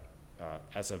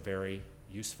as a very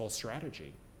useful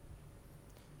strategy.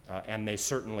 And they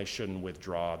certainly shouldn't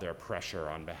withdraw their pressure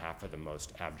on behalf of the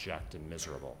most abject and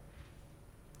miserable.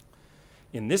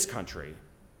 In this country,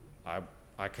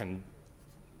 I can,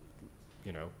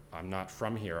 I'm not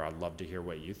from here, I'd love to hear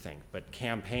what you think, but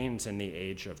campaigns in the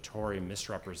age of Tory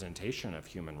misrepresentation of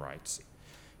human rights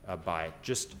by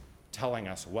just telling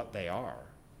us what they are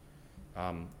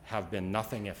have been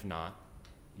nothing if not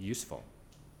useful.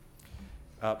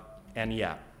 And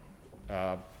yet,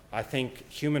 I think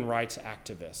human rights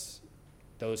activists,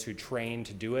 those who train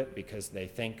to do it because they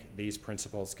think these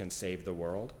principles can save the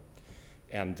world,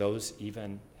 and those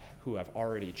even who have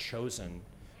already chosen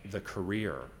the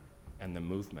career and the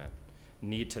movement,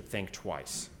 need to think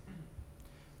twice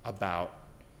about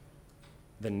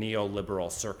the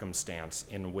neoliberal circumstance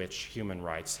in which human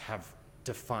rights have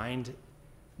defined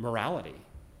morality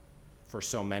for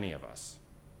so many of us.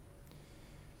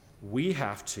 We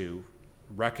have to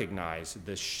recognize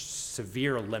the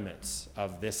severe limits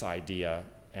of this idea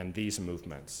and these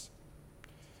movements,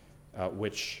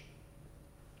 which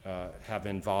have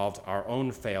involved our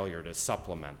own failure to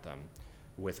supplement them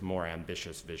with more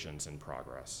ambitious visions and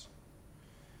progress.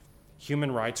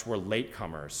 Human rights were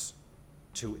latecomers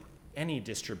to any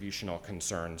distributional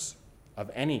concerns of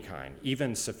any kind,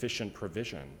 even sufficient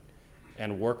provision,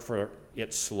 and work for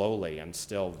it slowly and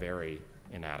still very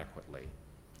inadequately.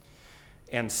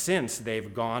 And since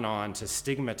they've gone on to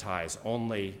stigmatize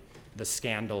only the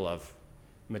scandal of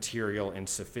material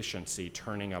insufficiency,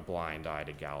 turning a blind eye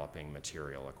to galloping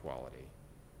material equality.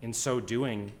 In so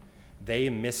doing, they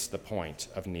miss the point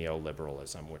of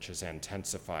neoliberalism, which has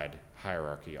intensified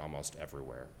hierarchy almost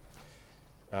everywhere.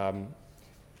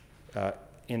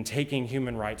 In taking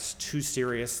human rights too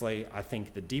seriously, I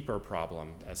think the deeper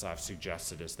problem, as I've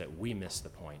suggested, is that we miss the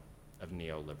point of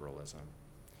neoliberalism.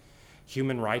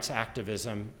 Human rights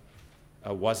activism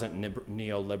wasn't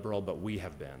neoliberal, but we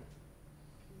have been.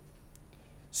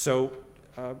 So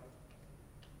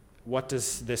what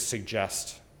does this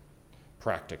suggest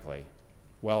practically?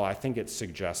 Well, I think it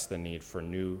suggests the need for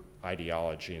new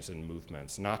ideologies and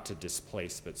movements, not to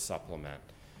displace but supplement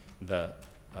the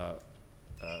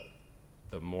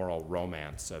moral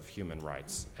romance of human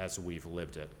rights as we've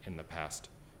lived it in the past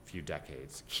few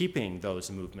decades, keeping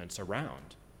those movements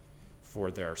around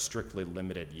for their strictly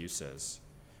limited uses,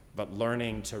 but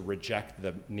learning to reject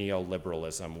the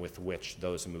neoliberalism with which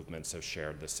those movements have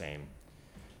shared the same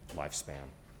lifespan.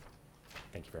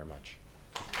 Thank you very much.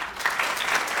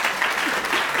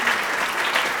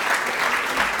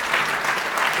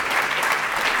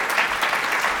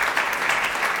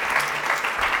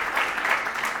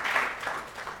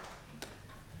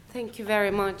 Thank you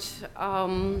very much.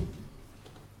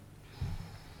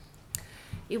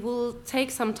 It will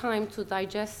take some time to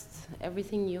digest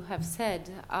everything you have said,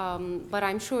 but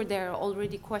I'm sure there are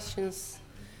already questions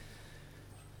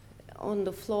on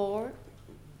the floor.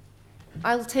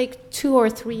 I'll take 2 or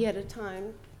 3 at a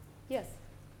time. Yes.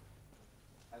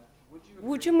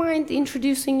 Would you mind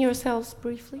introducing yourselves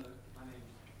briefly? My name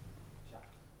is Jack.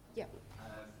 Yeah.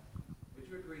 Would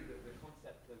you agree that the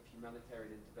concept of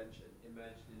humanitarian intervention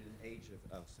emerged in an age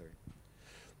of...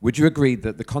 Would you agree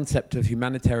that the concept of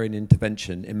humanitarian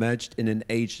intervention emerged in an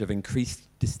age of increased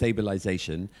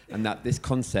destabilization, and that this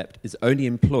concept is only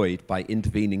employed by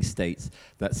intervening states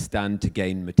that stand to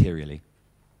gain materially?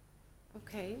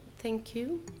 Okay, thank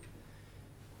you.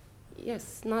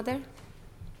 Yes, Nader?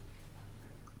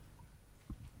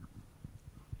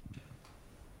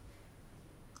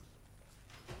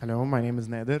 Hello, my name is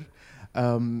Nader.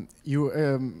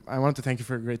 I want to thank you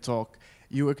for a great talk.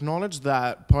 You acknowledge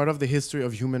that part of the history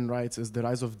of human rights is the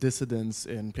rise of dissidents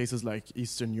in places like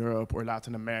Eastern Europe or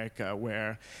Latin America,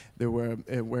 where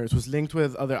it was linked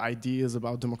with other ideas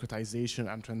about democratization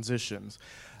and transitions.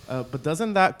 But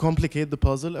doesn't that complicate the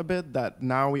puzzle a bit? That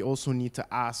now we also need to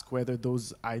ask whether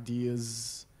those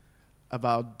ideas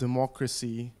about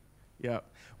democracy,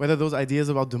 whether those ideas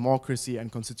about democracy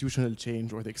and constitutional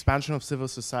change, or the expansion of civil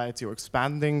society, or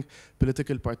expanding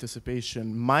political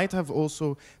participation, might have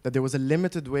also, that there was a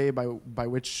limited way by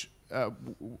which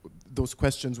those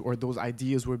questions or those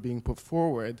ideas were being put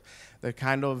forward, that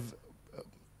kind of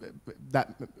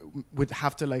that would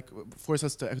have to force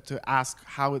us to ask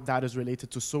how that is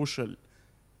related to social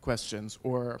questions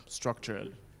or structural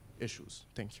issues.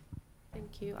 Thank you.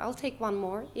 Thank you. I'll take one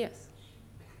more. Yes.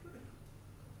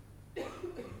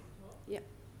 Yeah.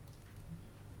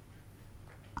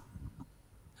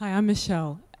 Hi, I'm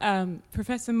Michelle.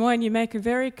 Professor Moyn, you make a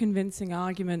very convincing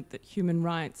argument that human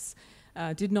rights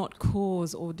did not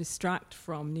cause or distract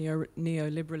from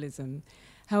neoliberalism.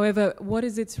 However, what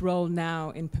is its role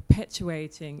now in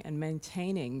perpetuating and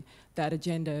maintaining that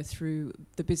agenda through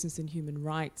the business and human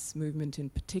rights movement in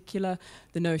particular,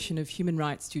 the notion of human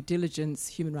rights due diligence,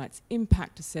 human rights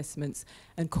impact assessments,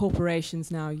 and corporations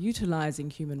now utilizing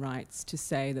human rights to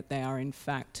say that they are in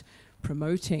fact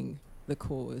promoting the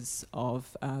cause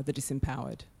of the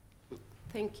disempowered?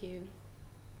 Thank you.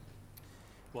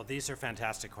 Well, these are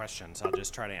fantastic questions. I'll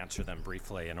just try to answer them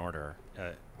briefly in order.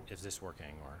 Is this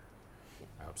working? Or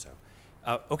I hope so.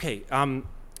 Okay,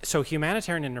 so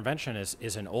humanitarian intervention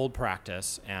is an old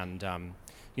practice, and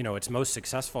its most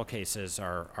successful cases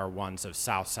are ones of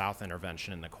South-South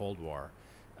intervention in the Cold War.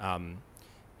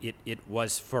 It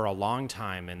was for a long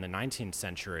time in the 19th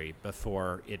century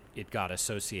before it got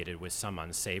associated with some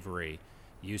unsavory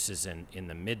uses in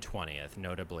the mid-20th,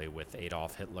 notably with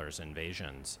Adolf Hitler's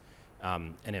invasions,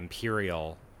 an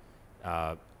imperial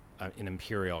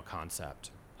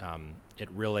concept. It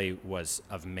really was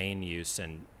of main use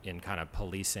in kind of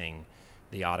policing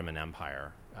the Ottoman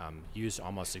Empire, used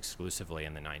almost exclusively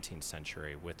in the 19th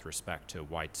century with respect to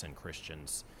whites and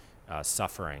Christians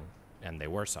suffering, and they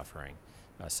were suffering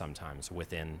sometimes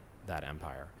within that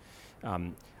empire.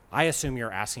 I assume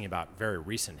you're asking about very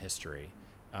recent history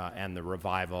and the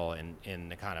revival in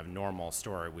the kind of normal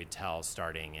story we tell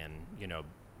starting in,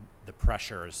 the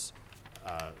pressures,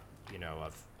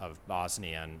 of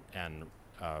Bosnia and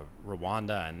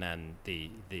Rwanda, and then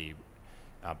the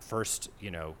first,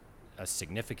 a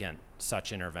significant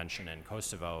such intervention in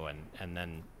Kosovo and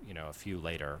then, a few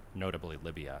later, notably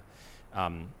Libya.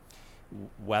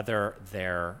 Whether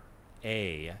they're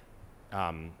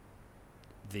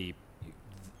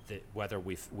whether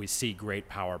we see great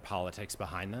power politics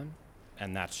behind them,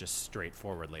 and that's just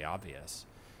straightforwardly obvious.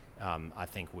 I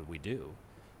think we do.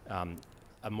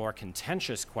 A more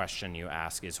contentious question you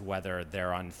ask is whether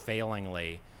they're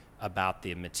unfailingly about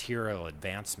the material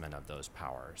advancement of those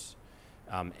powers.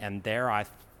 And there I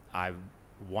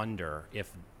wonder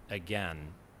if, again,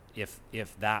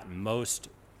 if that most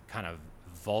kind of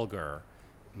vulgar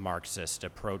Marxist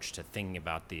approach to thinking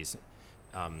about these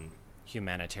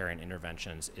humanitarian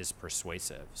interventions is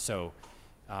persuasive. So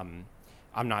I'm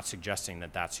not suggesting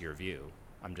that that's your view.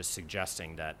 I'm just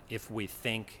suggesting that if we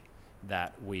think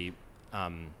that we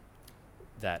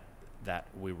that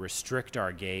we restrict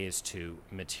our gaze to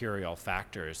material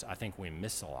factors, I think we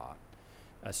miss a lot.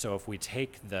 So if we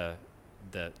take the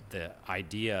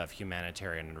idea of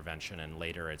humanitarian intervention and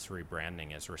later its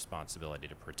rebranding as responsibility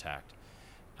to protect,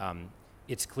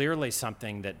 it's clearly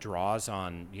something that draws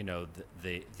on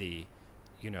the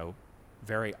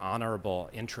very honorable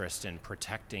interest in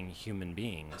protecting human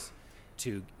beings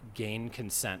to gain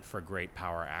consent for great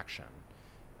power action.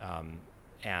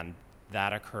 And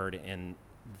that occurred in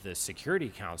the Security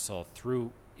Council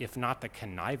through, if not the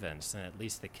connivance, then at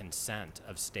least the consent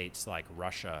of states like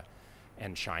Russia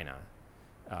and China.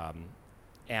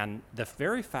 And the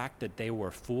very fact that they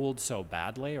were fooled so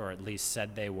badly, or at least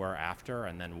said they were after,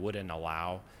 and then wouldn't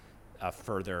allow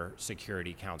further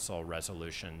Security Council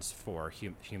resolutions for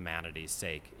humanity's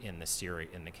sake in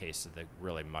the case of the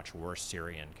really much worse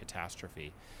Syrian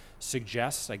catastrophe,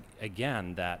 suggests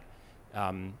again that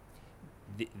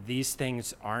these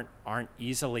things aren't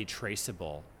easily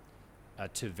traceable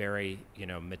to very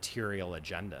material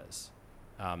agendas.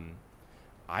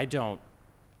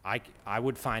 I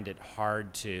would find it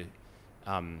hard to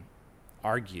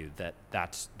argue that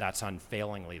that's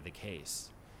unfailingly the case,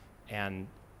 and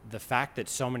the fact that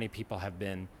so many people have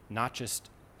been not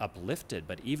just uplifted,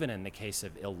 but even in the case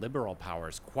of illiberal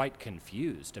powers, quite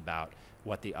confused about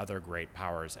what the other great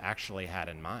powers actually had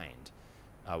in mind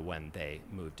when they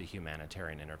moved to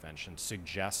humanitarian intervention,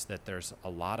 suggests that there's a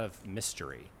lot of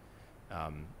mystery,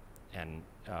 and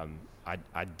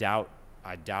I doubt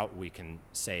we can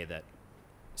say that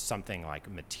something like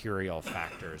material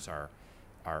factors are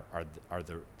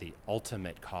the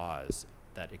ultimate cause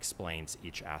that explains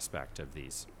each aspect of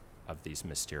these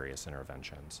mysterious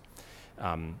interventions.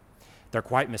 They're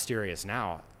quite mysterious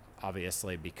now,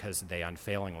 obviously, because they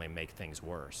unfailingly make things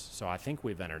worse. So I think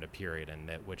we've entered a period in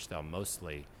which they'll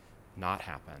mostly not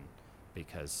happen,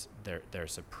 because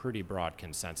there's a pretty broad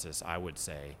consensus, I would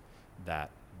say,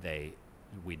 that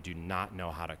we do not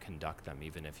know how to conduct them,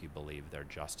 even if you believe they're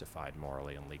justified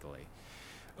morally and legally.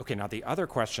 Okay, now the other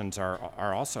questions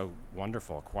are also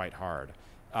wonderful, quite hard.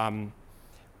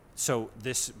 So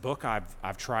this book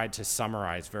I've tried to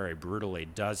summarize very brutally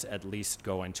does at least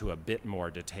go into a bit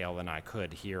more detail than I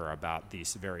could here about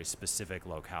these very specific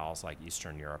locales like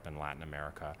Eastern Europe and Latin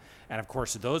America. And of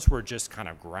course, those were just kind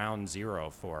of ground zero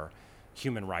for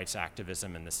human rights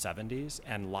activism in the 70s,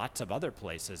 and lots of other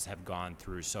places have gone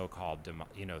through so-called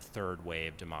third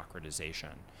wave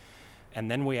democratization. And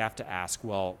then we have to ask,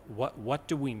 well, what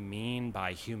do we mean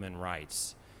by human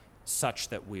rights, such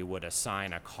that we would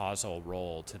assign a causal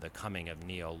role to the coming of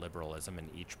neoliberalism in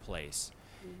each place,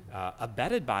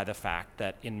 abetted by the fact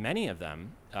that in many of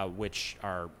them, which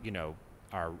are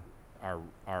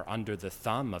under the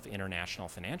thumb of international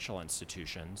financial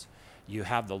institutions, you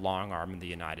have the long arm of the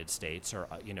United States or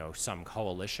some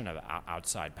coalition of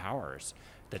outside powers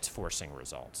that's forcing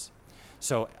results.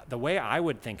 So the way I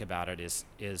would think about it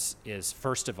is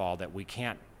first of all that we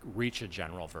can't reach a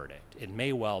general verdict. It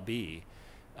may well be.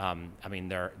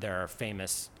 There are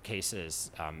famous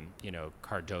cases,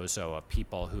 Cardozo, of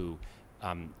people who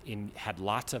had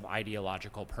lots of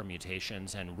ideological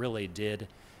permutations and really did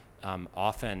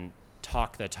often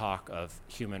talk the talk of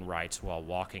human rights while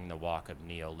walking the walk of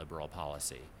neoliberal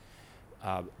policy.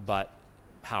 But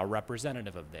how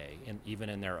representative of they, even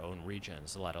in their own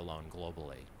regions, let alone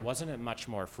globally? Wasn't it much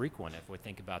more frequent, if we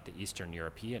think about the Eastern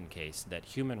European case, that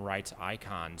human rights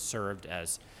icons served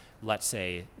as, let's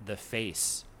say, the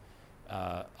face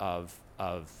of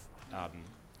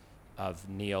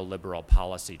neoliberal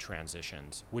policy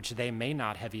transitions, which they may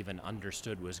not have even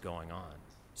understood was going on?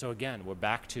 So again, we're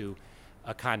back to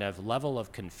a kind of level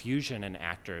of confusion in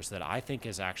actors that I think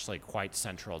is actually quite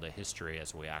central to history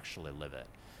as we actually live it.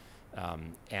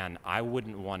 And I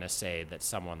wouldn't want to say that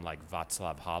someone like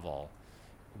Václav Havel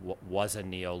was a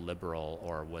neoliberal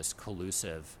or was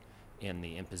collusive in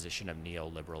the imposition of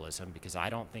neoliberalism, because I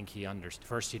don't think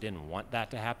first he didn't want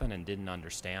that to happen and didn't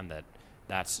understand that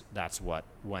that's what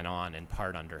went on in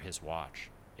part under his watch.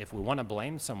 If we want to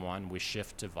blame someone, we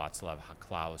shift to Václav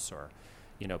Klaus or,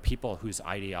 people whose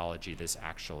ideology this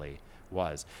actually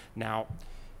was. Now,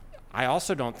 I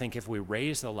also don't think if we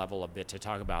raise the level a bit to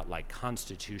talk about like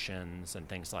constitutions and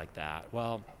things like that,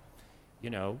 well,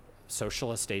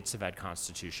 socialist states have had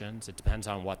constitutions. It depends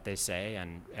on what they say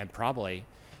and probably,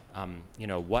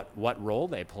 what role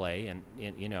they play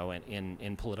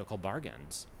in political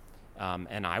bargains.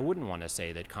 And I wouldn't want to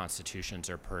say that constitutions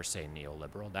are per se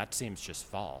neoliberal. That seems just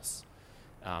false.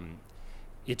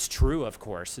 It's true, of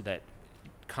course, that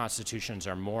constitutions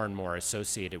are more and more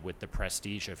associated with the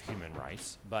prestige of human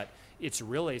rights, but it's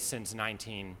really since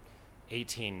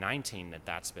 1918-19 that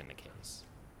that's been the case.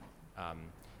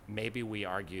 Maybe we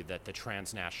argue that the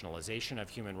transnationalization of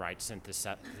human rights since the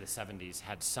 70s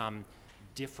had some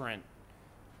different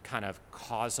kind of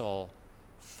causal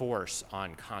force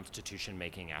on constitution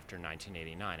making after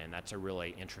 1989, and that's a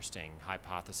really interesting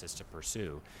hypothesis to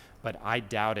pursue. But I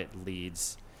doubt it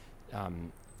leads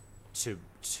to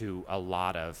a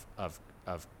lot of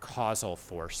causal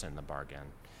force in the bargain.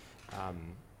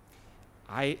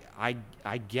 I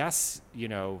guess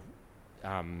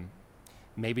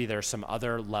maybe there's some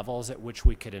other levels at which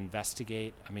we could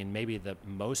investigate. I mean, maybe the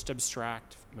most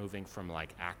abstract, moving from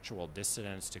like actual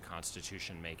dissidence to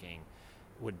constitution making,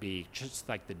 would be just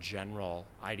like the general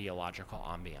ideological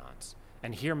ambiance.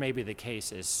 And here maybe the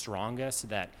case is strongest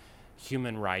that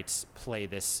human rights play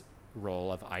this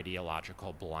role of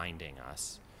ideological blinding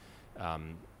us.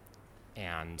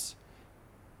 And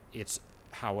it's,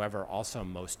 however, also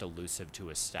most elusive to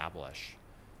establish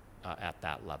at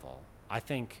that level. I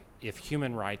think if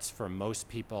human rights for most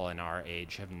people in our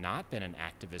age have not been an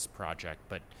activist project,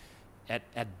 but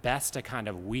at best a kind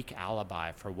of weak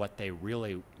alibi for what they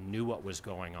really knew what was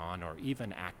going on or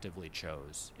even actively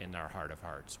chose in their heart of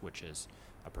hearts, which is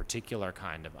a particular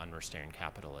kind of unrestrained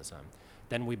capitalism,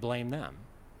 then we blame them.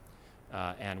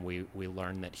 And we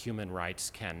learn that human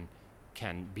rights can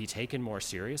be taken more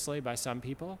seriously by some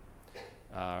people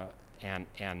and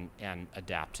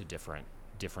adapt to different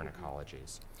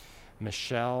ecologies.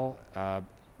 Michelle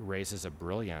raises a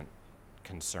brilliant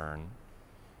concern,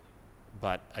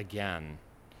 but again,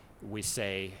 we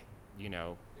say,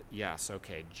 yes,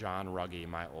 okay, John Ruggie,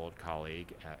 my old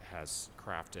colleague, has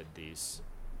crafted these,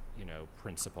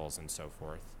 principles and so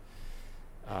forth.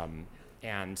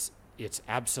 And it's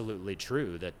absolutely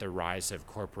true that the rise of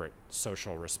corporate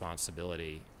social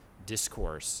responsibility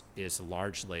discourse is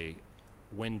largely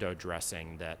window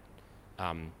dressing that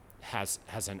has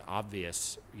an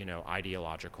obvious,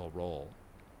 ideological role.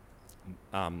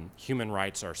 Human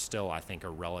rights are still, I think, a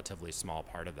relatively small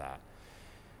part of that.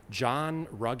 John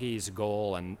Ruggie's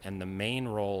goal and the main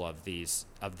role of these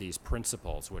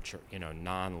principles, which are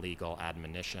non-legal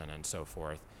admonition and so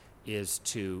forth, is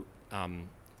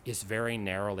very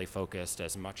narrowly focused,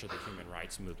 as much of the human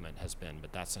rights movement has been,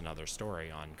 but that's another story,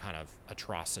 on kind of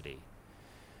atrocity.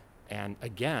 And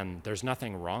again, there's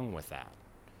nothing wrong with that,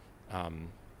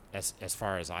 as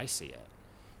far as I see it.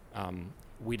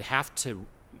 We'd have to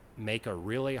make a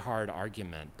really hard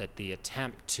argument that the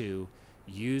attempt to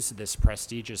use this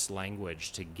prestigious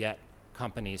language to get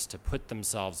companies to put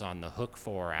themselves on the hook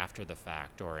for after the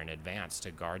fact or in advance to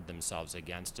guard themselves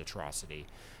against atrocity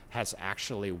has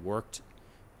actually worked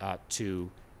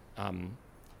to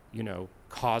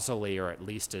causally, or at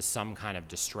least as some kind of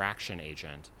distraction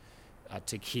agent,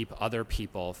 to keep other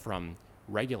people from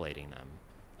regulating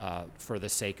them for the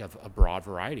sake of a broad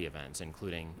variety of ends,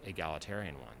 including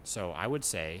egalitarian ones. So I would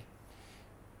say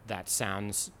that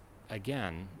sounds,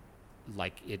 again,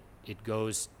 like it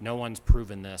goes, no one's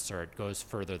proven this, or it goes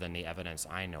further than the evidence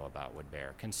I know about would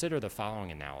bear. Consider the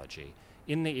following analogy.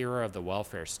 In the era of the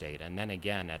welfare state, and then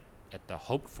again at the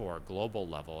hoped-for global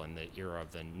level in the era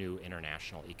of the new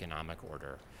international economic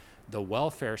order, the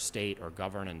welfare state or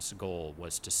governance goal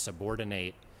was to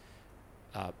subordinate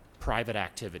private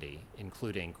activity,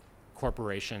 including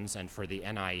corporations and, for the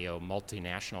NIEO,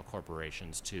 multinational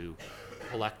corporations, to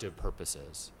collective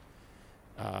purposes.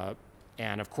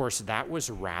 And of course, that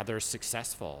was rather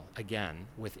successful, again,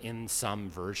 within some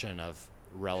version of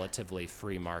relatively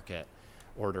free market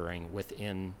ordering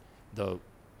within the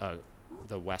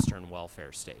Western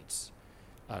welfare states.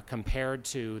 Compared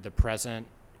to the present,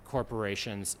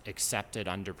 corporations accepted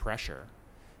under pressure,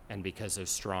 and because of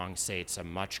strong states, a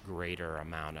much greater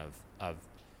amount of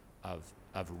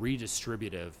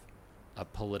redistributive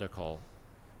political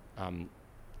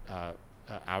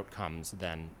outcomes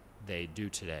than they do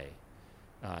today.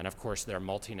 And of course, their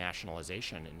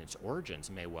multinationalization in its origins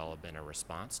may well have been a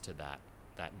response to that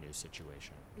new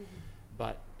situation.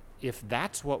 But if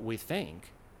that's what we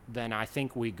think, then I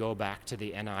think we go back to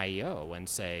the NIEO and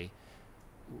say,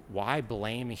 why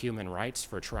blame human rights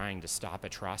for trying to stop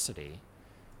atrocity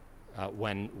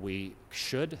when we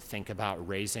should think about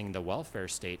raising the welfare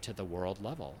state to the world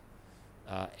level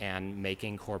and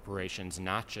making corporations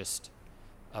not just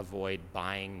avoid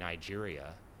buying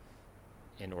Nigeria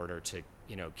in order to,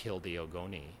 kill the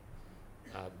Ogoni,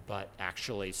 but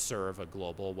actually serve a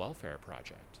global welfare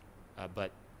project.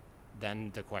 But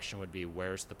then the question would be,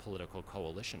 where's the political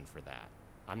coalition for that?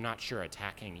 I'm not sure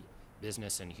attacking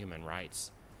business and human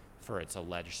rights for its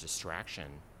alleged distraction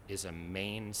is a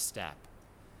main step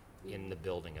in the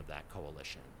building of that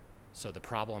coalition. So the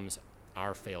problem's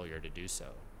our failure to do so.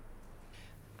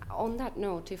 On that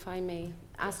note, if I may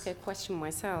ask a question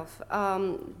myself,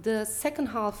 the second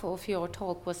half of your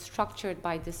talk was structured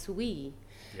by this we.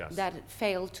 Yes. That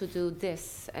failed to do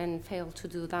this and failed to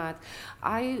do that.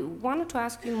 I wanted to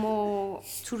ask you more,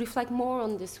 to reflect more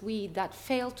on this we that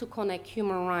failed to connect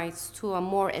human rights to a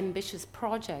more ambitious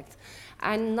project.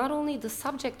 And not only the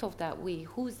subject of that we,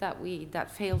 who's that we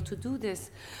that failed to do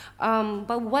this,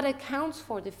 but what accounts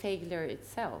for the failure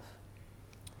itself.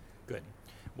 Good.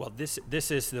 Well, this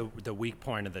is the weak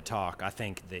point of the talk, I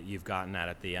think, that you've gotten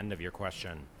at the end of your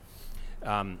question.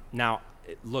 Now,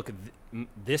 look,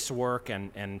 this work,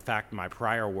 and in fact my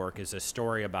prior work, is a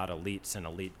story about elites and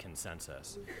elite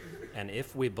consensus. And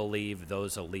if we believe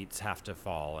those elites have to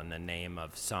fall in the name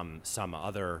of some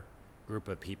other group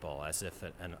of people, as if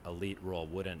an elite rule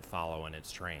wouldn't follow in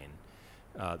its train,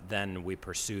 then we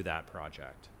pursue that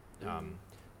project.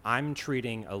 I'm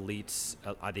treating elites,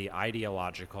 the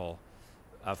ideological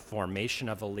formation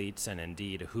of elites, and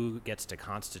indeed who gets to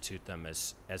constitute them,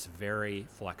 as very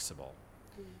flexible.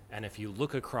 And if you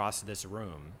look across this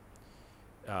room,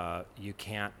 you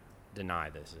can't deny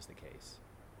this is the case.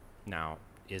 Now,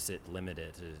 is it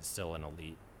limited? Is it still an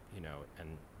elite,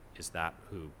 and is that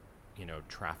who,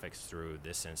 traffics through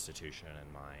this institution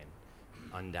and mine?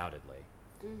 Undoubtedly.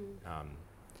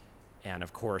 And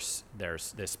of course,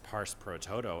 there's this pars pro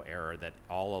toto error that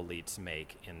all elites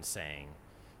make in saying,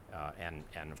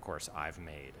 and of course I've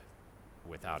made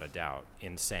without a doubt,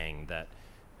 in saying that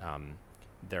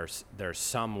there's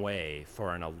some way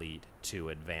for an elite to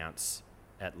advance,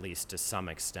 at least to some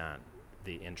extent,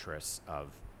 the interests of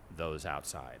those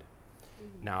outside.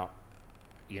 Now,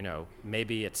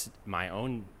 maybe it's my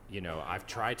own, I've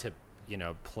tried to,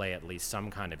 play at least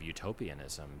some kind of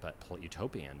utopianism, but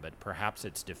perhaps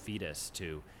it's defeatist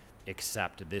to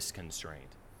accept this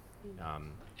constraint.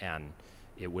 And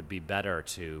it would be better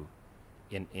to,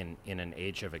 in an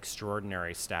age of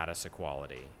extraordinary status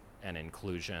equality and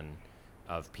inclusion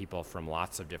of people from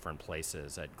lots of different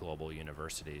places at global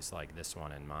universities like this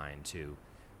one and mine, to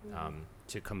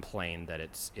complain that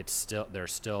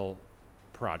there's still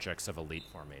projects of elite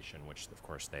formation, which of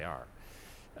course they are.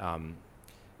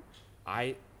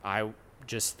 I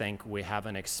just think we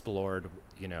haven't explored,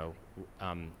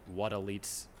 what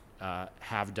elites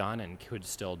have done and could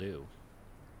still do.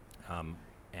 I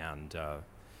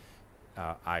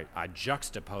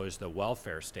juxtapose the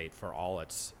welfare state for all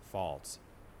its faults,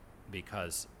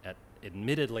 because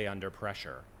admittedly under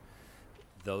pressure,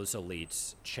 those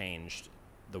elites changed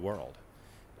the world.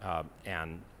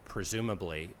 And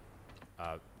presumably,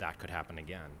 that could happen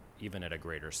again, even at a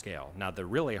greater scale. Now, the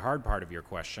really hard part of your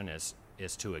question is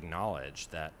to acknowledge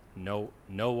that no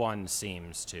one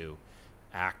seems to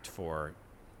act for,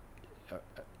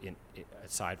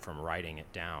 aside from writing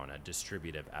it down, a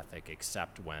distributive ethic,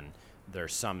 except when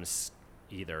there's some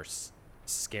either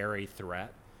scary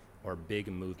threat or big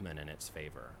movement in its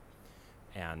favor.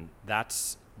 And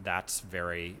that's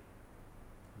very,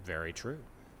 very true.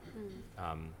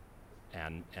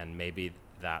 And maybe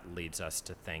that leads us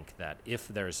to think that if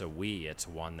there's a we, it's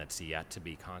one that's yet to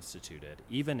be constituted,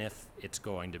 even if it's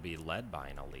going to be led by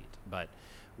an elite. But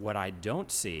what I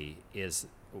don't see is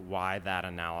why that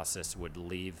analysis would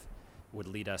lead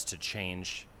us to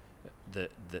change the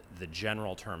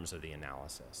general terms of the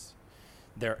analysis.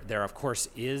 There of course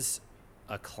is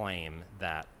a claim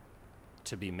that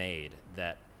to be made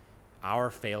that our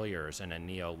failures in a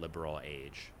neoliberal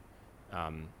age,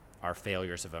 our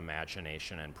failures of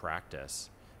imagination and practice,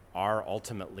 are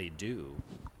ultimately due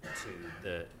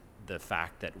to the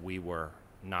fact that we were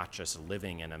not just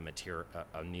living in a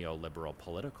neoliberal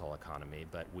political economy,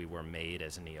 but we were made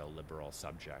as neoliberal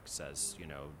subjects, as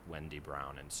Wendy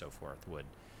Brown and so forth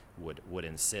would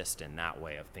insist in that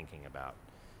way of thinking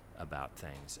about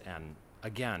things. And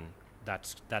again,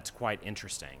 that's quite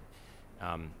interesting.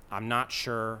 I'm not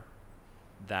sure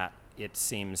that it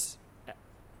seems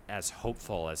as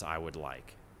hopeful as I would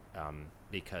like,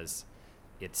 because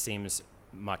it seems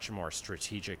much more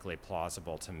strategically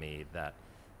plausible to me that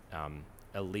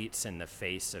elites, in the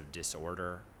face of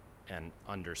disorder and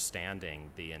understanding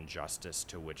the injustice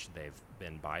to which they've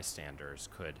been bystanders,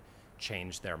 could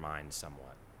change their minds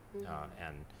somewhat.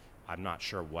 And I'm not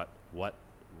sure what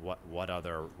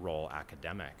other role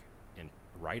academic, in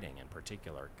writing in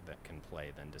particular, that can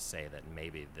play than to say that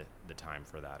maybe the time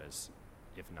for that is,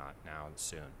 if not now,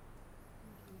 soon.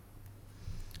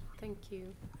 Thank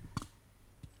you.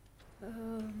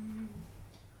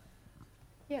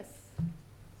 Yes,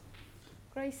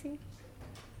 Gracie?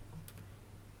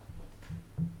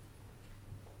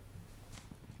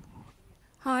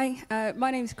 Hi, my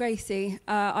name's Gracie.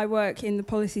 I work in the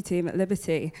policy team at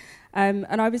Liberty. And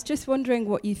I was just wondering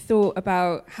what you thought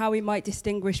about how we might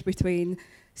distinguish between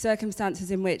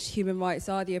circumstances in which human rights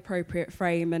are the appropriate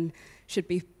frame and should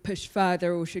be pushed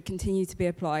further or should continue to be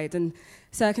applied, and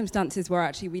circumstances where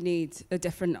actually we need a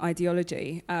different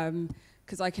ideology.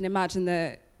 Because I can imagine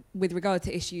that with regard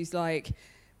to issues like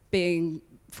being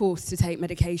forced to take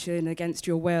medication against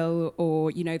your will,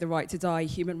 or the right to die,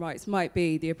 human rights might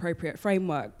be the appropriate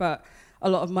framework. But a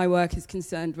lot of my work is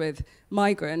concerned with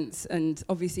migrants, and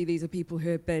obviously these are people who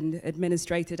have been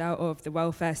administrated out of the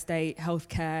welfare state,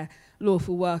 healthcare,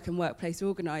 lawful work and workplace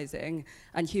organising,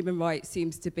 and human rights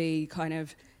seems to be kind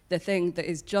of the thing that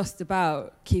is just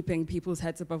about keeping people's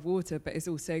heads above water, but is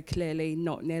also clearly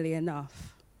not nearly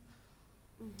enough.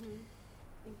 Thank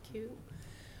you.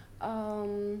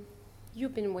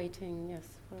 You've been waiting, yes,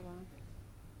 for a while.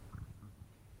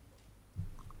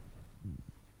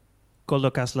 Goldo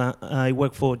Kasla. I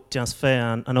work for Just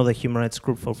Fair and another human rights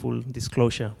group, for full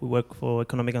disclosure. We work for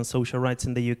economic and social rights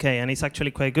in the UK, and it's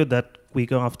actually quite good that we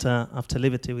go after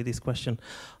Liberty with this question.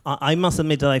 I must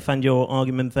admit that I find your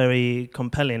argument very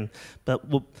compelling, but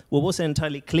what wasn't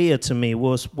entirely clear to me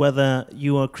was whether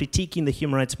you are critiquing the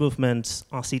human rights movement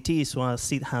as it is or as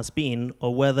it has been,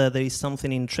 or whether there is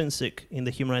something intrinsic in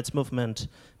the human rights movement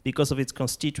because of its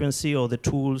constituency or the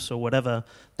tools or whatever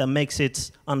that makes it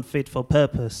unfit for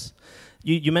purpose.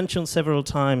 You mentioned several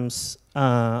times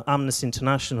Amnesty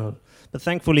International, but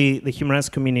thankfully the human rights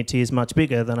community is much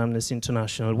bigger than Amnesty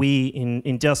International. We,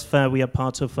 in Just Fair, we are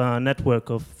part of a network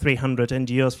of 300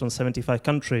 NGOs from 75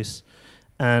 countries,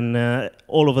 and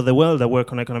all over the world that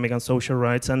work on economic and social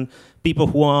rights. And people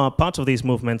who are part of these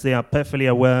movements, they are perfectly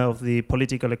aware of the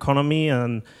political economy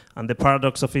and the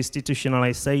paradox of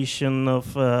institutionalization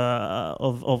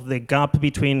of the gap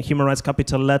between human rights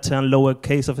capital letter and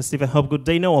lowercase of Stephen Hopgood.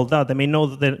 They know all that. They may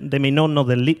not know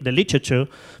the literature,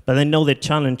 but they know the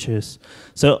challenges.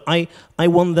 So I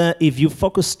wonder if you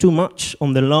focus too much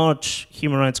on the large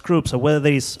human rights groups, or whether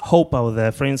there is hope out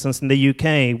there. For instance, in the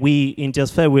UK, we in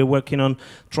Just Fair, we're working on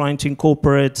trying to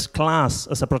incorporate class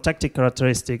as a protected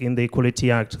characteristic in the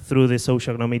Equality Act through the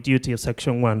social economic duty of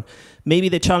Section 1. Maybe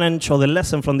the challenge or the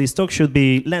lesson from this talk should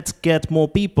be, let's get more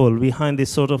people behind this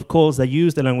sort of cause that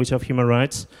use the language of human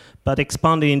rights, but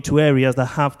expand it into areas that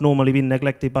have normally been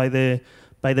neglected by the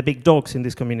big dogs in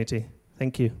this community.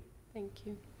 Thank you. Thank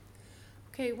you.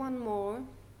 Okay, one more.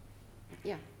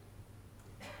 Yeah.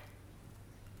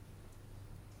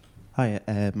 Hi,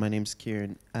 my name's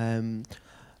Kieran.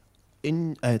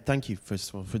 Thank you, first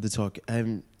of all, for the talk.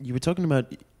 You were talking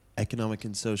about economic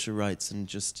and social rights and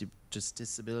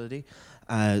justiciability,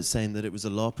 saying that it was a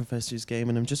law professor's game,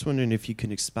 and I'm just wondering if you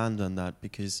can expand on that,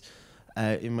 because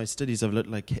in my studies I've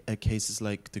looked at cases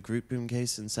like the group boom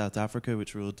case in South Africa,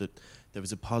 which ruled that there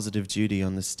was a positive duty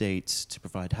on the state to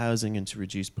provide housing and to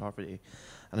reduce poverty.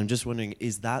 And I'm just wondering,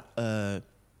 is that a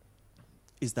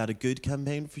good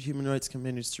campaign for human rights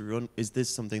campaigners to run? Is this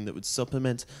something that would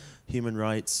supplement human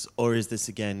rights, or is this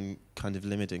again kind of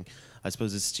limiting? I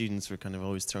suppose as students we're kind of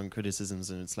always throwing criticisms,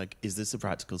 and it's like, is this a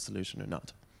practical solution or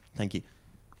not? Thank you.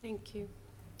 Thank you.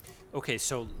 Okay,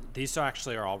 so these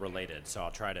actually are all related, so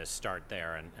I'll try to start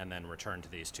there and then return to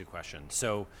these two questions.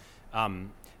 So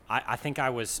I think I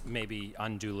was maybe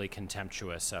unduly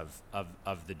contemptuous of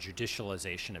the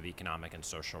judicialization of economic and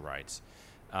social rights.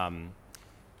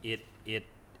 It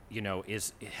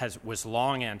was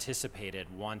long anticipated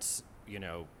once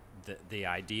the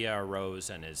idea arose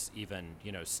and is even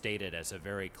stated as a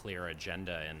very clear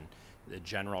agenda in the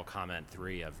general comment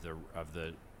 3 of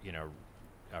the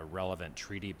relevant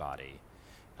treaty body.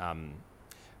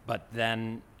 But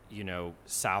then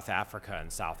South Africa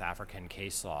and South African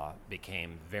case law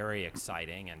became very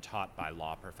exciting and taught by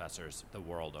law professors the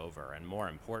world over, and more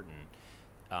important,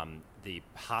 the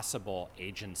possible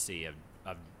agency of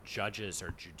judges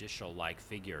or judicial-like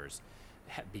figures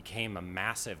became a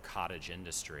massive cottage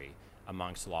industry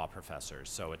amongst law professors.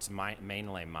 So it's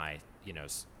mainly my,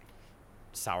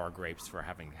 sour grapes for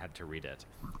having had to read it.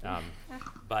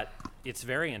 But it's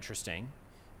very interesting.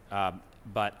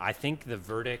 But I think the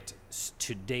verdict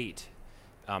to date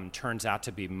turns out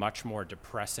to be much more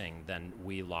depressing than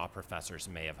we law professors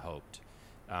may have hoped.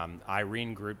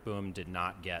 Irene Grootboom did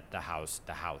not get the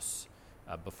house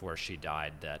before she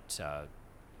died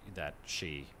that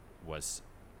she was,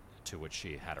 to which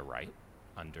she had a right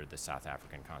under the South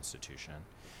African Constitution.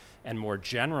 And more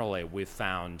generally, we've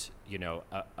found,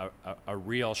 a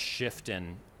real shift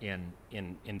in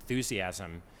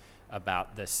enthusiasm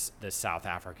about the South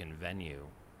African venue,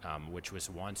 which was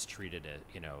once treated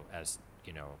as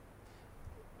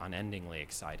unendingly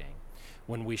exciting.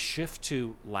 When we shift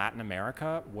to Latin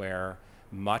America, where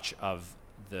much of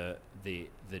the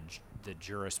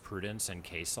jurisprudence and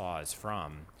case law is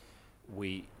from,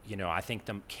 I think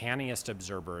the canniest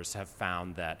observers have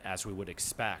found that, as we would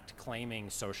expect, claiming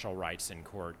social rights in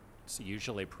court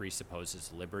usually presupposes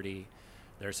liberty.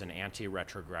 There's an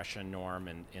anti-retrogression norm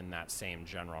in that same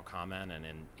general comment and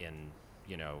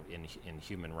in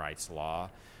human rights law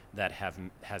that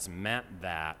has meant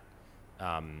that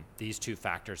these two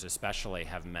factors especially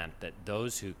have meant that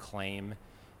those who claim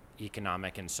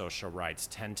economic and social rights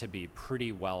tend to be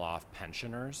pretty well-off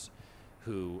pensioners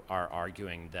who are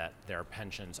arguing that their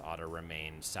pensions ought to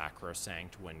remain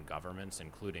sacrosanct when governments,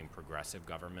 including progressive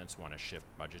governments, want to shift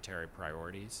budgetary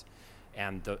priorities.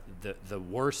 And the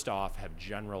worst off have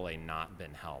generally not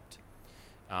been helped.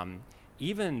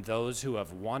 Even those who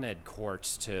have wanted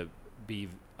courts to be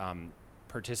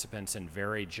participants in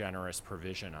very generous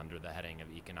provision under the heading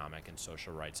of economic and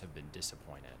social rights have been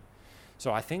disappointed.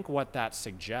 So I think what that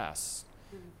suggests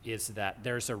is that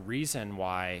there's a reason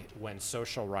why, when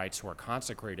social rights were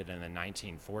consecrated in the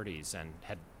 1940s and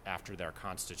had after their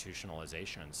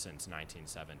constitutionalization since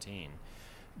 1917,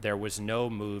 there was no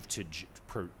move to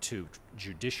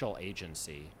judicial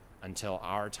agency until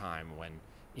our time, when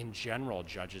in general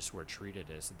judges were treated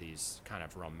as these kind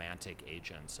of romantic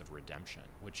agents of redemption,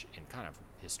 which in kind of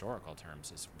historical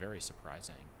terms is very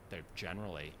surprising. They've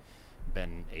generally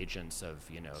been agents of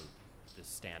the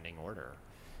standing order.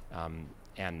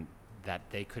 And that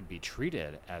they could be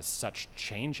treated as such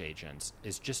change agents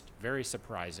is just very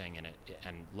surprising,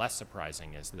 and less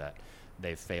surprising is that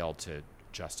they failed to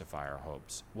justify our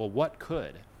hopes. Well, what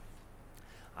could?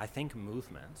 I think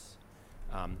movements,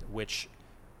 which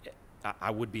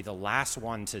I would be the last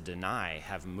one to deny,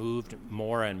 have moved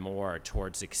more and more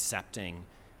towards accepting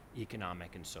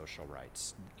economic and social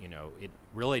rights. It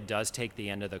really does take the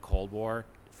end of the Cold War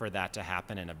for that to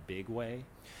happen in a big way.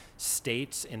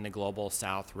 States in the global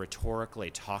South rhetorically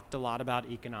talked a lot about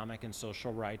economic and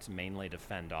social rights, mainly to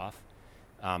fend off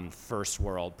first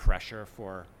world pressure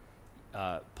for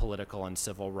political and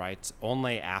civil rights.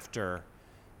 Only after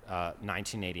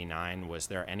 1989 was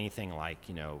there anything like,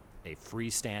 a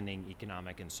freestanding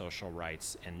economic and social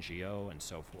rights NGO and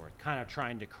so forth, kind of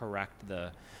trying to correct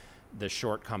the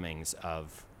shortcomings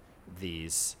of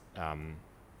these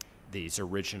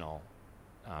original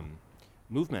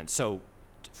movements. So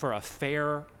for a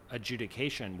fair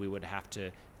adjudication, we would have to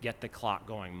get the clock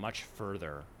going much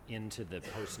further into the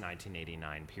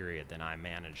post-1989 period than I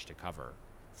managed to cover.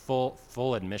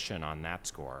 Full admission on that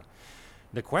score.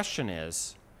 The question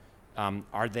is,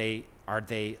 are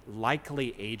they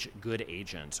likely good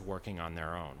agents working on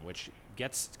their own? Which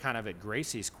gets kind of at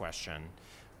Gracie's question: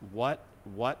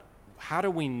 how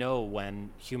do we know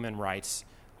when human rights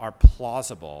are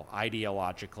plausible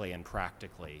ideologically and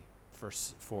practically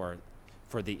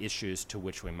for the issues to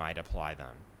which we might apply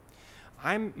them?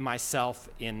 I'm myself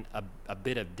in a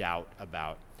bit of doubt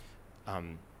about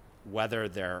whether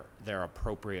they're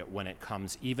appropriate when it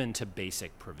comes even to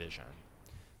basic provision,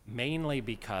 mainly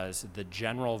because the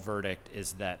general verdict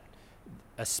is that,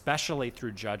 especially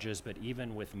through judges, but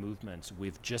even with movements,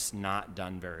 we've just not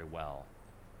done very well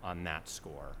on that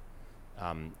score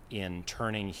in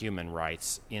turning human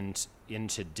rights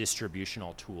into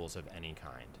distributional tools of any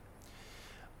kind.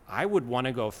 I would want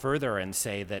to go further and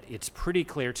say that it's pretty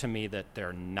clear to me that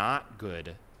they're not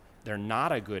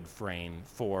a good frame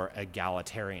for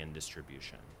egalitarian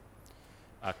distribution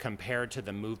compared to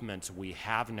the movements we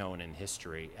have known in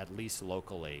history, at least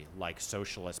locally, like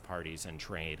socialist parties and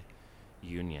trade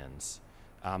unions,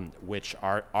 which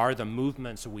are the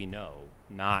movements we know,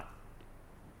 not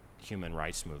human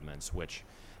rights movements, which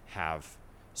have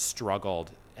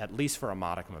struggled at least for a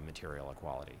modicum of material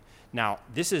equality. Now,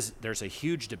 there's a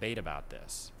huge debate about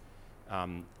this.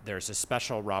 There's a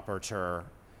special rapporteur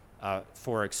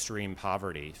for extreme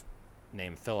poverty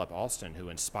named Philip Alston, who,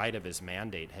 in spite of his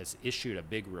mandate, has issued a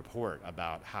big report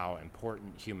about how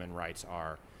important human rights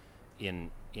are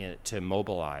to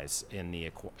mobilize in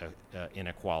the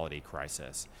inequality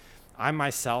crisis. I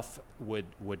myself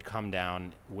would come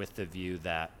down with the view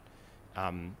that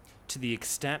to the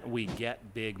extent we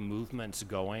get big movements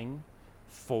going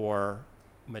for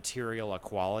material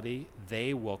equality,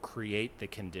 they will create the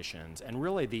conditions, and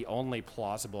really the only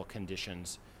plausible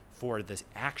conditions for the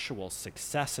actual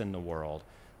success in the world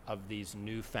of these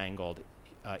newfangled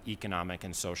economic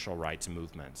and social rights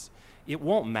movements. It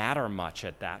won't matter much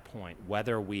at that point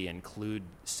whether we include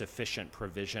sufficient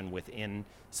provision within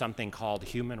something called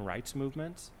human rights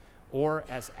movements or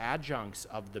as adjuncts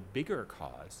of the bigger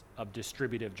cause of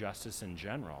distributive justice in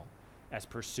general, as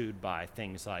pursued by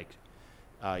things like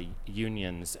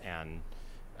unions and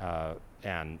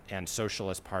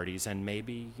socialist parties, and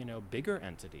maybe bigger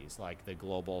entities like the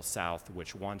Global South,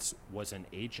 which once was an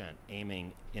agent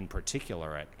aiming in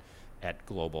particular at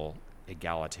global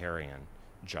egalitarian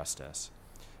justice.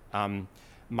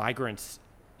 Migrants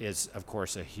is, of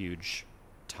course, a huge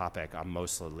topic I'll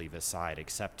mostly leave aside,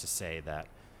 except to say that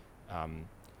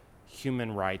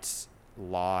human rights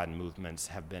law and movements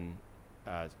have been,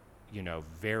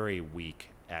 very weak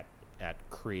at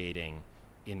creating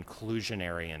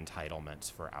inclusionary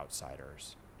entitlements for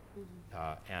outsiders.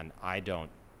 And I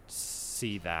don't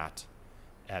see that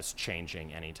as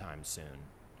changing anytime soon.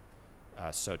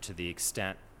 So to the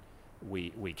extent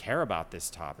we care about this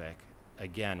topic,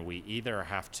 again, we either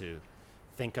have to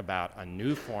think about a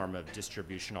new form of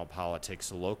distributional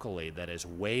politics locally that is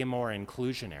way more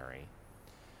inclusionary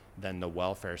than the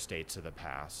welfare states of the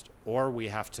past, or we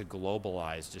have to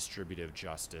globalize distributive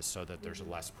justice so that there's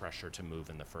less pressure to move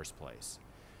in the first place.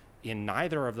 In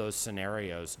neither of those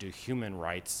scenarios do human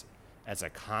rights as a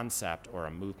concept or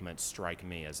a movement strike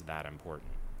me as that important.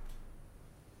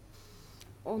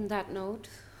 On that note,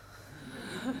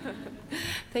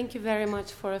 thank you very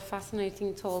much for a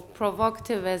fascinating talk,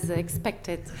 provocative as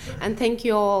expected, and thank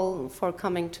you all for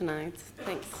coming tonight.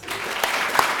 Thanks.